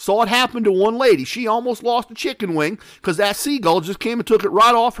 Saw it happen to one lady. She almost lost a chicken wing because that seagull just came and took it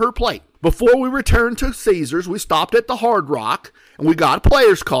right off her plate. Before we returned to Caesars, we stopped at the Hard Rock and we got a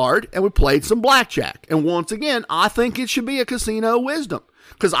player's card and we played some blackjack. And once again, I think it should be a casino wisdom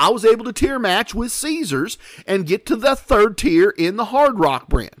because I was able to tier match with Caesars and get to the third tier in the Hard Rock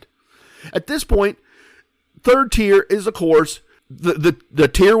brand. At this point, third tier is, of course,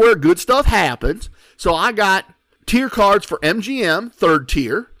 the tier where good stuff happens. So I got tier cards for MGM, third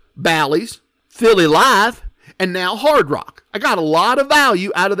tier, Bally's, Philly Live, and now Hard Rock. I got a lot of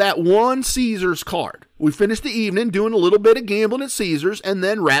value out of that one Caesars card. We finished the evening doing a little bit of gambling at Caesars and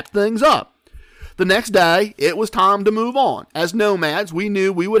then wrapped things up. The next day, it was time to move on. As nomads, we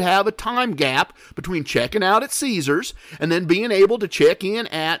knew we would have a time gap between checking out at Caesars and then being able to check in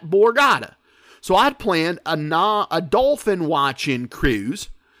at Borgata. So I'd planned a dolphin watching cruise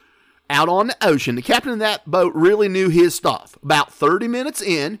out on the ocean. The captain of that boat really knew his stuff. About 30 minutes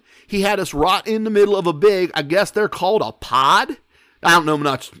in, he had us right in the middle of a big, I guess they're called a pod. I don't know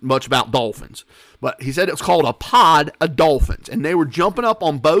much about dolphins, but he said it was called a pod of dolphins, and they were jumping up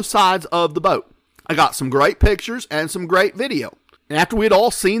on both sides of the boat. I got some great pictures and some great video. And after we had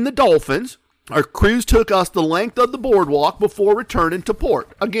all seen the dolphins, our cruise took us the length of the boardwalk before returning to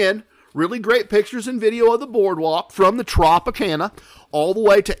port. Again, really great pictures and video of the boardwalk from the Tropicana all the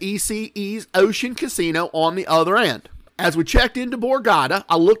way to ECE's Ocean Casino on the other end. As we checked into Borgata,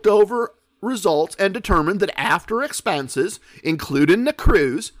 I looked over results and determined that after expenses, including the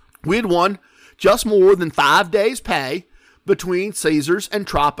cruise, we had won just more than 5 days' pay between Caesars and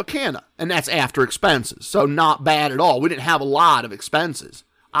Tropicana. And that's after expenses, so not bad at all. We didn't have a lot of expenses.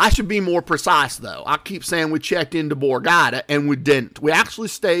 I should be more precise, though. I keep saying we checked into Borgata, and we didn't. We actually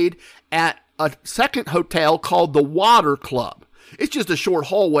stayed at a second hotel called the Water Club. It's just a short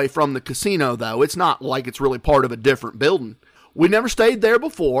hallway from the casino, though. It's not like it's really part of a different building. We never stayed there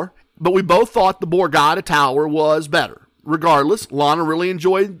before, but we both thought the Borgata Tower was better. Regardless, Lana really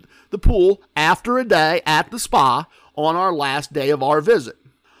enjoyed the pool after a day at the spa on our last day of our visit.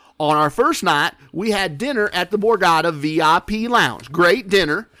 On our first night, we had dinner at the Borgata VIP Lounge. Great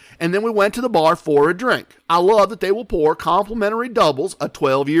dinner, and then we went to the bar for a drink. I love that they will pour complimentary doubles, a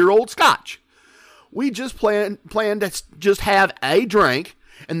 12-year-old scotch. We just planned to just have a drink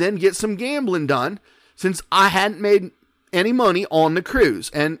and then get some gambling done since I hadn't made any money on the cruise,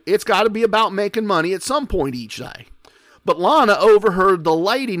 and it's got to be about making money at some point each day. But Lana overheard the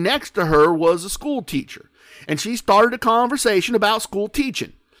lady next to her was a school teacher, and she started a conversation about school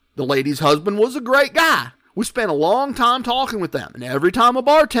teaching. The lady's husband was a great guy. We spent a long time talking with them, and every time a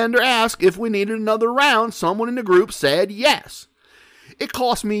bartender asked if we needed another round, someone in the group said yes. It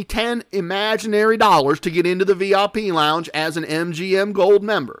cost me $10 imaginary to get into the VIP lounge as an MGM Gold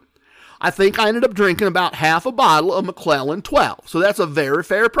member. I think I ended up drinking about half a bottle of McClellan 12, so that's a very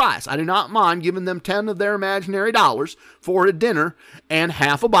fair price. I do not mind giving them 10 of their imaginary dollars for a dinner and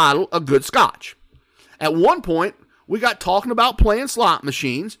half a bottle of good scotch. At one point, we got talking about playing slot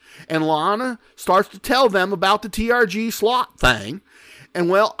machines, and Lana starts to tell them about the TRG slot thing. And,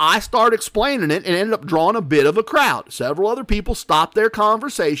 well, I start explaining it and ended up drawing a bit of a crowd. Several other people stopped their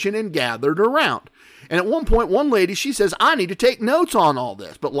conversation and gathered around. And at one point, one lady, she says, I need to take notes on all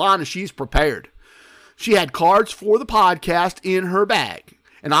this. But Lana, she's prepared. She had cards for the podcast in her bag.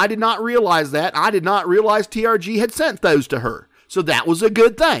 And I did not realize that. I did not realize TRG had sent those to her. So that was a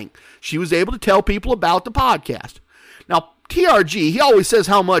good thing. She was able to tell people about the podcast. Now, TRG, he always says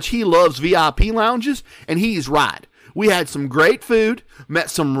how much he loves VIP lounges, and he's right. We had some great food, met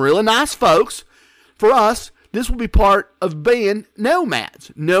some really nice folks. For us, This will be part of being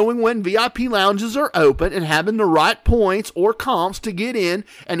nomads, knowing when VIP lounges are open and having the right points or comps to get in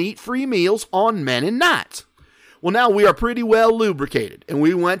and eat free meals on men and nights. Well, now we are pretty well lubricated, and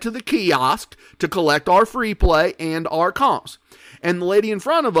we went to the kiosk to collect our free play and our comps. And the lady in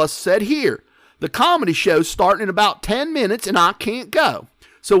front of us said, "Here, the comedy show's starting in about 10 minutes and I can't go."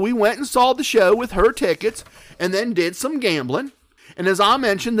 So we went and saw the show with her tickets and then did some gambling. And as I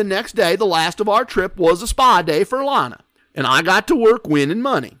mentioned, the next day, the last of our trip, was a spa day for Lana. And I got to work winning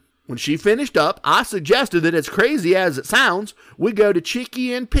money. When she finished up, I suggested that, as crazy as it sounds, we go to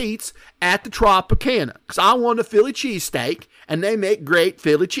Chicky and Pete's at the Tropicana, because I want a Philly cheesesteak, and they make great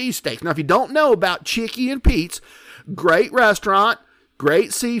Philly cheesesteaks. Now, if you don't know about Chicky and Pete's, great restaurant,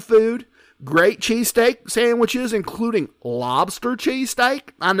 great seafood, great cheesesteak sandwiches, including lobster cheesesteak.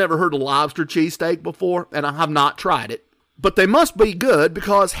 I never heard of lobster cheesesteak before, and I have not tried it. But they must be good,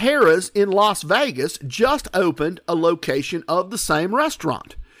 because Harrah's in Las Vegas just opened a location of the same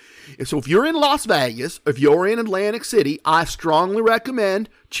restaurant. So if you're in Las Vegas, if you're in Atlantic City, I strongly recommend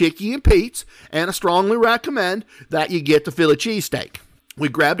Chicky and Pete's, and I strongly recommend that you get the Philly cheesesteak. We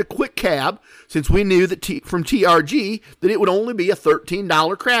grabbed a quick cab, since we knew that from TRG that it would only be a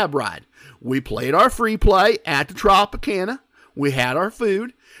 $13 crab ride. We played our free play at the Tropicana, we had our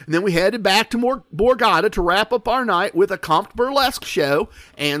food, and then we headed back to Borgata to wrap up our night with a comped burlesque show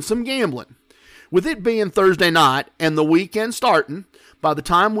and some gambling. With it being Thursday night and the weekend starting, by the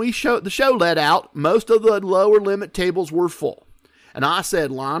time the show let out, most of the lower limit tables were full. And I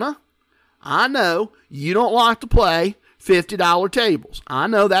said, "Lana, I know you don't like to play $50 tables. I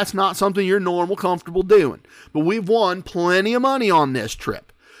know that's not something you're normal comfortable doing, but we've won plenty of money on this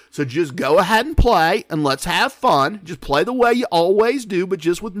trip. So just go ahead and play, and let's have fun. Just play the way you always do, but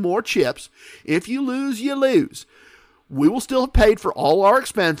just with more chips. If you lose, you lose. We will still have paid for all our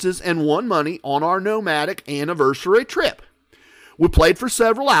expenses and won money on our nomadic anniversary trip." We played for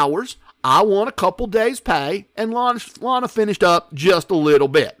several hours. I won a couple days' pay, and Lana finished up just a little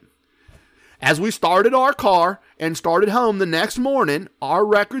bit. As we started our car and started home the next morning, our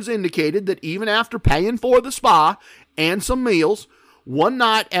records indicated that even after paying for the spa and some meals, one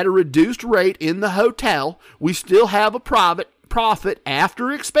night at a reduced rate in the hotel, we still have a profit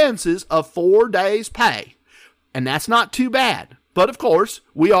after expenses of 4 days' pay. And that's not too bad. But of course,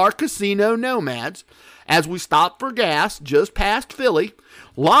 we are casino nomads. As we stopped for gas just past Philly,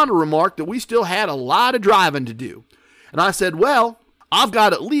 Lana remarked that we still had a lot of driving to do. And I said, "Well, I've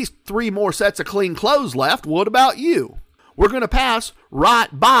got at least 3 more sets of clean clothes left. What about you?" We're going to pass right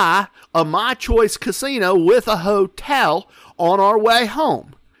by a My Choice casino with a hotel on our way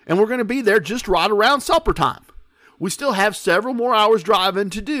home. And we're going to be there just right around supper time. We still have several more hours driving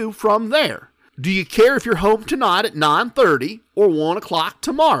to do from there. Do you care if you're home tonight at 9:30 or 1 o'clock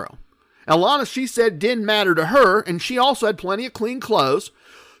tomorrow? Alana, she said, didn't matter to her, and she also had plenty of clean clothes.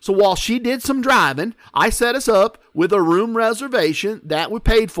 So while she did some driving, I set us up with a room reservation that we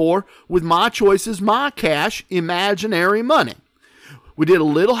paid for with My Choice's My Cash imaginary money. We did a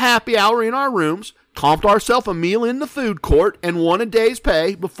little happy hour in our rooms, comped ourselves a meal in the food court, and won a day's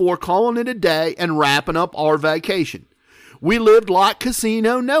pay before calling it a day and wrapping up our vacation. We lived like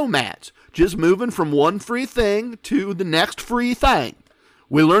casino nomads, just moving from one free thing to the next free thing.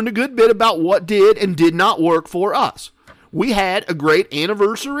 We learned a good bit about what did and did not work for us. We had a great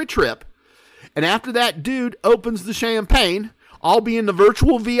anniversary trip, and after that dude opens the champagne, I'll be in the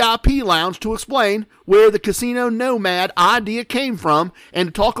virtual VIP lounge to explain where the casino nomad idea came from and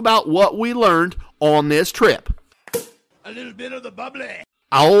to talk about what we learned on this trip. A little bit of the bubbly.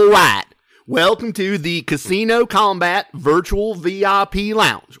 All right. Welcome to the Casino Combat Virtual VIP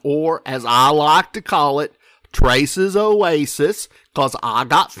Lounge, or as I like to call it, Trace's Oasis, because I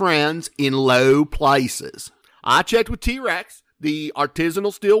got friends in low places. I checked with T-Rex. The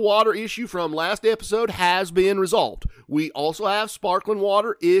artisanal still water issue from last episode has been resolved. We also have sparkling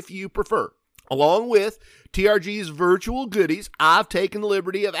water if you prefer. Along with TRG's virtual goodies, I've taken the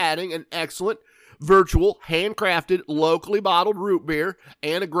liberty of adding an excellent virtual, handcrafted, locally bottled root beer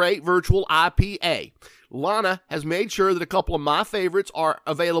and a great virtual IPA. Lana has made sure that a couple of my favorites are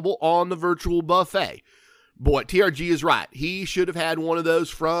available on the virtual buffet. Boy, TRG is right. He should have had one of those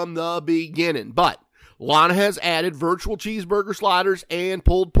from the beginning. But Lana has added virtual cheeseburger sliders and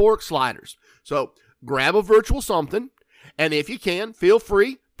pulled pork sliders. So grab a virtual something, and if you can, feel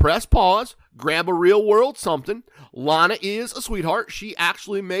free, press pause, grab a real world something. Lana is a sweetheart. She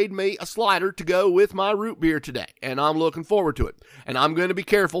actually made me a slider to go with my root beer today, and I'm looking forward to it. And I'm going to be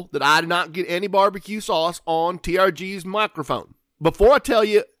careful that I do not get any barbecue sauce on TRG's microphone. Before I tell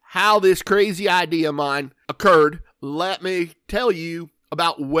you how this crazy idea of mine occurred, let me tell you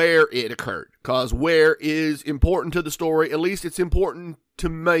about where it occurred, because where is important to the story. At least it's important to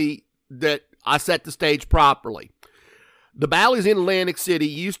me that I set the stage properly. The Bally's in Atlantic City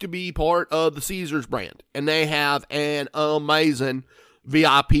used to be part of the Caesars brand, and they have an amazing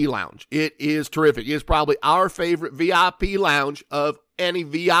VIP lounge. It is terrific. It's probably our favorite VIP lounge of any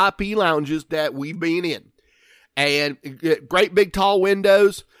VIP lounges that we've been in. And great big tall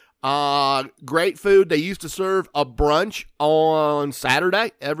windows, great food. They used to serve a brunch on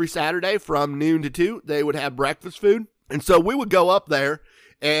Saturday. Every Saturday from noon to 2, they would have breakfast food. And so we would go up there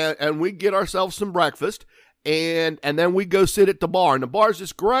and we'd get ourselves some breakfast. And then we go sit at the bar. And the bar's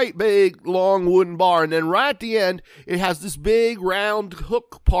this great big long wooden bar. And then right at the end, it has this big round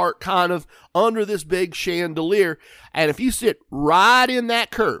hook part kind of under this big chandelier. And if you sit right in that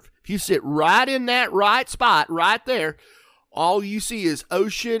curve, if you sit right in that right spot right there, all you see is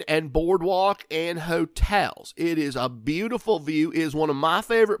ocean and boardwalk and hotels. It is a beautiful view. It is one of my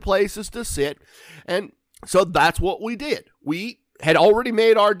favorite places to sit. And so that's what we did. We had already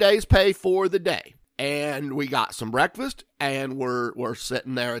made our day's pay for the day. And we got some breakfast, and we're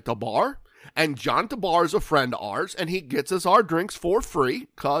sitting there at the bar. And John at the bar is a friend of ours, and he gets us our drinks for free,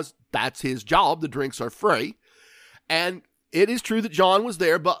 because that's his job. The drinks are free. And it is true that John was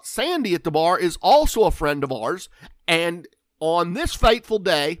there, but Sandy at the bar is also a friend of ours. And on this fateful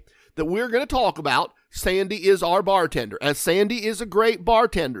day that we're going to talk about, Sandy is our bartender. And Sandy is a great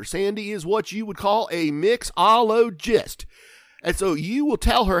bartender. Sandy is what you would call a mixologist. And so you will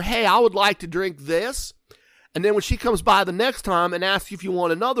tell her, hey, I would like to drink this. And then when she comes by the next time and asks you if you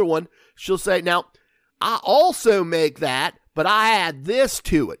want another one, she'll say, now, I also make that, but I add this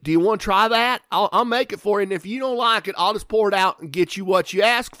to it. Do you want to try that? I'll make it for you. And if you don't like it, I'll just pour it out and get you what you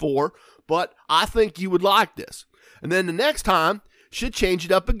ask for. But I think you would like this. And then the next time, she'll change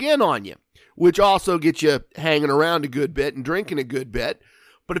it up again on you, which also gets you hanging around a good bit and drinking a good bit.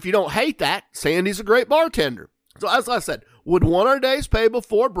 But if you don't hate that, Sandy's a great bartender. So as I said, we'd won our day's pay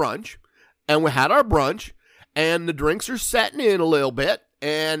before brunch, and we had our brunch, and the drinks are setting in a little bit,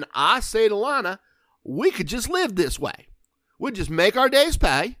 and I say to Lana, we could just live this way. We'd just make our day's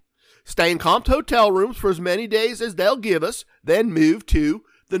pay, stay in comped hotel rooms for as many days as they'll give us, then move to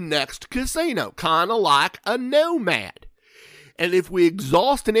the next casino, kind of like a nomad. And if we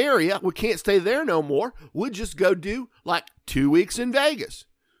exhaust an area, we can't stay there no more, we'd just go do like 2 weeks in Vegas.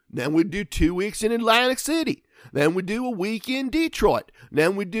 Then we'd do 2 weeks in Atlantic City. Then we do a week in Detroit.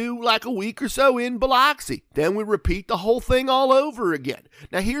 Then we do like a week or so in Biloxi. Then we repeat the whole thing all over again.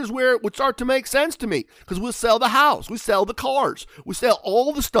 Now here's where it would start to make sense to me, because we'll sell the house, we sell the cars, we sell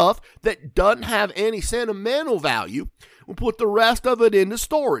all the stuff that doesn't have any sentimental value. We'll put the rest of it into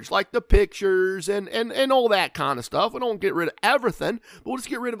storage, like the pictures and all that kind of stuff. We don't get rid of everything, but we'll just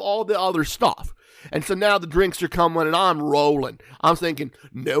get rid of all the other stuff. And so now the drinks are coming and I'm rolling. I'm thinking,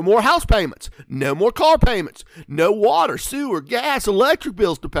 no more house payments, no more car payments, no water, sewer, gas, electric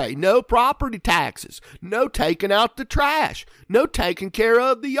bills to pay, no property taxes, no taking out the trash, no taking care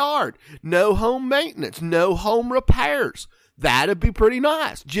of the yard, no home maintenance, no home repairs. That'd be pretty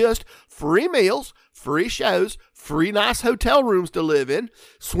nice. Just free meals, free shows, free nice hotel rooms to live in,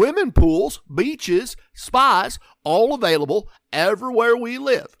 swimming pools, beaches, spas, all available everywhere we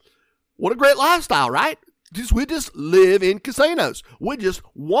live. What a great lifestyle, right? We just live in casinos. We just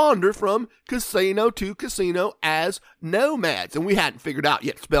wander from casino to casino as nomads. And we hadn't figured out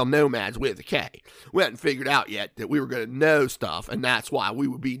yet to spell nomads with a K. We hadn't figured out yet that we were going to know stuff, and that's why we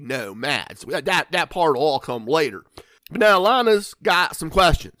would be nomads. That part will all come later. But now Lana's got some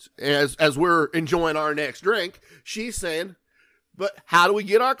questions. As we're enjoying our next drink, she's saying, but how do we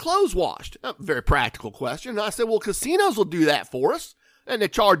get our clothes washed? A very practical question. And I said, well, casinos will do that for us. And they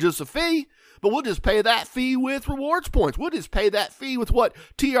charge us a fee, but we'll just pay that fee with rewards points. We'll just pay that fee with what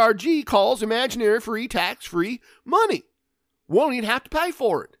TRG calls imaginary free tax-free money. We don't even have to pay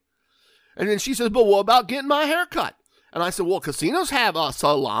for it. And then she says, but what about getting my hair cut? And I said, well, casinos have a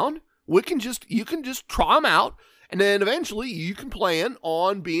salon. You can just try them out. And then eventually you can plan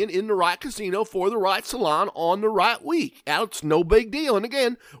on being in the right casino for the right salon on the right week. It's no big deal. And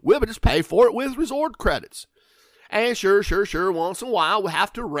again, we'll just pay for it with resort credits. And sure, once in a while we'll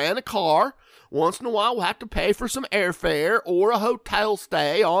have to rent a car. Once in a while we'll have to pay for some airfare or a hotel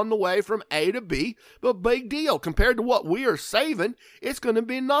stay on the way from A to B. But big deal. Compared to what we are saving, it's going to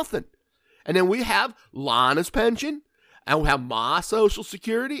be nothing. And then we have Lana's pension, and we have my Social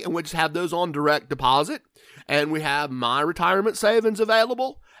Security, and we just have those on direct deposit. And we have my retirement savings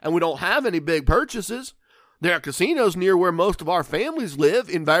available, and we don't have any big purchases. There are casinos near where most of our families live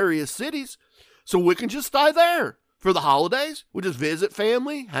in various cities, so we can just stay there for the holidays. We'll just visit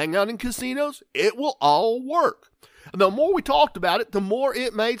family, hang out in casinos. It will all work. And the more we talked about it, the more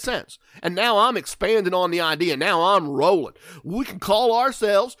it made sense. And now I'm expanding on the idea. Now I'm rolling. We can call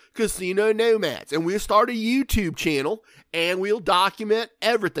ourselves Casino Nomads, and we'll start a YouTube channel, and we'll document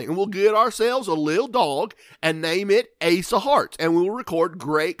everything. And we'll get ourselves a little dog and name it Ace of Hearts, and we'll record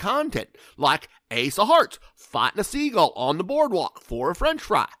great content like Ace of Hearts fighting a seagull on the boardwalk for a french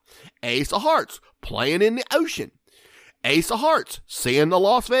fry. Ace of Hearts playing in the ocean. Ace of Hearts seeing the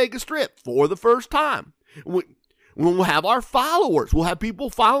Las Vegas Strip for the first time. We'll have our followers. We'll have people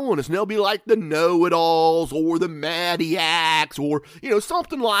following us, and they'll be like the know-it-alls or the Maniacs or,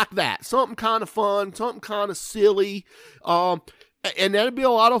 something like that. Something kind of fun, something kind of silly. And that'll be a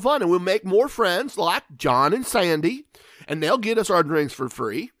lot of fun. And we'll make more friends like John and Sandy, and they'll get us our drinks for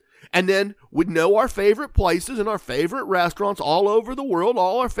free. And then we'd know our favorite places and our favorite restaurants all over the world,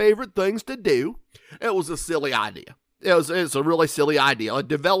 all our favorite things to do. It was a silly idea. It's a really silly idea. It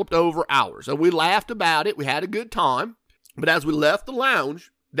developed over hours, and we laughed about it. We had a good time, but as we left the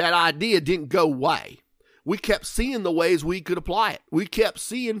lounge, that idea didn't go away. We kept seeing the ways we could apply it. We kept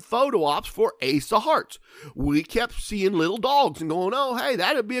seeing photo ops for Ace of Hearts. We kept seeing little dogs and going, oh, hey,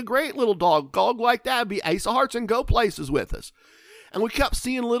 that'd be a great little dog. Dog like that would be Ace of Hearts and go places with us. And we kept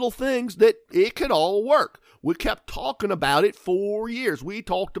seeing little things that it could all work. We kept talking about it for years. We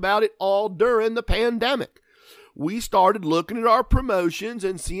talked about it all during the pandemic. We started looking at our promotions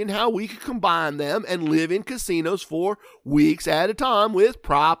and seeing how we could combine them and live in casinos for weeks at a time with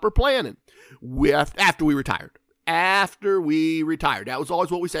proper planning. After we retired. That was always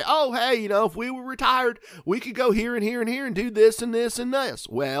what we say. Oh, hey, if we were retired, we could go here and here and here and do this and this and this.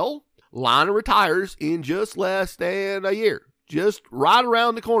 Well, Lana retires in just less than a year. Just right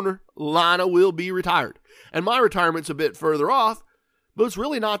around the corner, Lana will be retired. And my retirement's a bit further off, but it's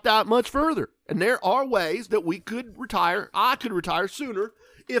really not that much further. And there are ways that we could retire. I could retire sooner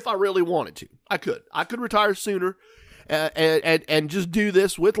if I really wanted to. I could retire sooner and just do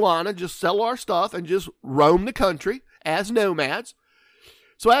this with Lana, just sell our stuff and just roam the country as nomads.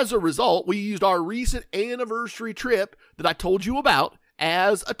 So as a result, we used our recent anniversary trip that I told you about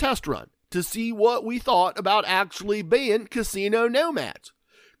as a test run to see what we thought about actually being casino nomads.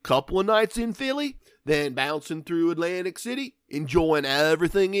 Couple of nights in Philly, then bouncing through Atlantic City, enjoying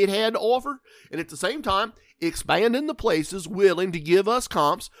everything it had to offer, and at the same time, expanding the places willing to give us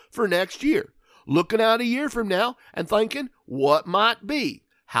comps for next year. Looking out a year from now and thinking, what might be?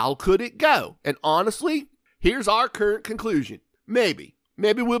 How could it go? And honestly, here's our current conclusion. Maybe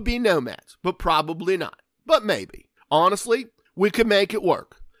we'll be nomads, but probably not. But maybe. Honestly, we could make it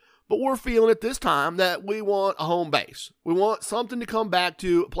work. But we're feeling at this time that we want a home base. We want something to come back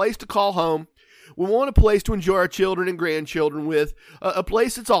to, a place to call home. We want a place to enjoy our children and grandchildren with, a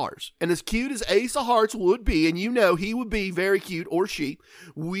place that's ours. And as cute as Ace of Hearts would be, and he would be very cute, or she,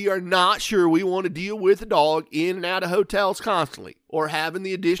 we are not sure we want to deal with a dog in and out of hotels constantly, or having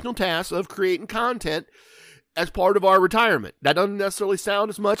the additional task of creating content as part of our retirement. That doesn't necessarily sound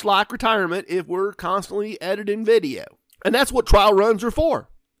as much like retirement if we're constantly editing video. And that's what trial runs are for,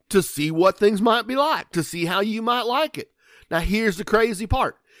 to see what things might be like, to see how you might like it. Now, here's the crazy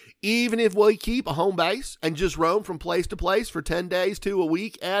part. Even if we keep a home base and just roam from place to place for 10 days to a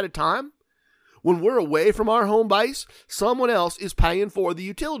week at a time, when we're away from our home base, someone else is paying for the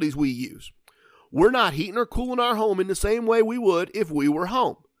utilities we use. We're not heating or cooling our home in the same way we would if we were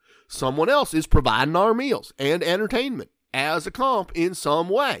home. Someone else is providing our meals and entertainment as a comp in some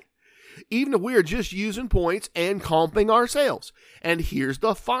way, even if we're just using points and comping ourselves. And here's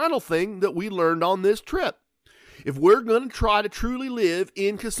the final thing that we learned on this trip. If we're going to try to truly live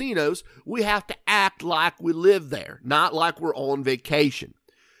in casinos, we have to act like we live there, not like we're on vacation.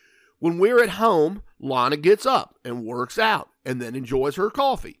 When we're at home, Lana gets up and works out and then enjoys her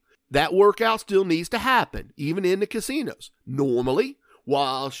coffee. That workout still needs to happen, even in the casinos. Normally,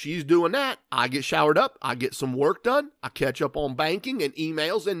 while she's doing that, I get showered up, I get some work done, I catch up on banking and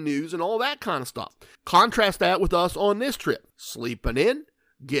emails and news and all that kind of stuff. Contrast that with us on this trip. Sleeping in,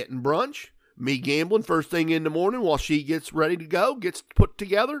 getting brunch, me gambling first thing in the morning while she gets ready to go, gets put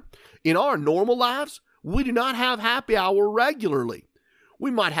together. In our normal lives, we do not have happy hour regularly.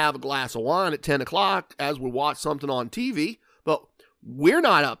 We might have a glass of wine at 10 o'clock as we watch something on TV, but we're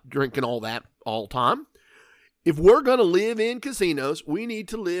not up drinking all that all the time. If we're going to live in casinos, we need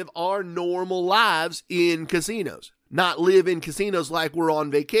to live our normal lives in casinos, not live in casinos like we're on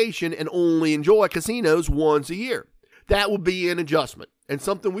vacation and only enjoy casinos once a year. That would be an adjustment and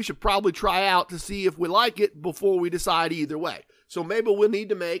something we should probably try out to see if we like it before we decide either way. So maybe we'll need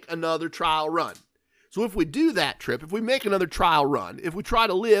to make another trial run. So if we do that trip, if we make another trial run, if we try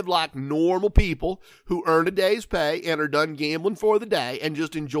to live like normal people who earn a day's pay and are done gambling for the day and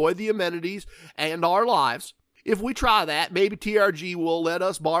just enjoy the amenities and our lives, if we try that, maybe TRG will let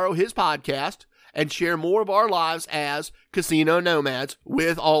us borrow his podcast and share more of our lives as casino nomads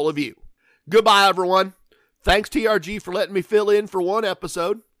with all of you. Goodbye, everyone. Thanks, TRG, for letting me fill in for one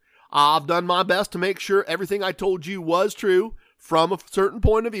episode. I've done my best to make sure everything I told you was true from a certain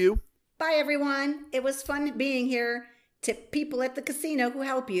point of view. Bye, everyone. It was fun being here. Tip people at the casino who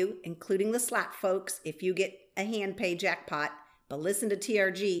help you, including the slot folks, if you get a hand pay jackpot. But listen to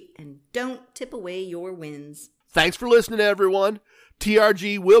TRG and don't tip away your wins. Thanks for listening, everyone.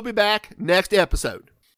 TRG will be back next episode.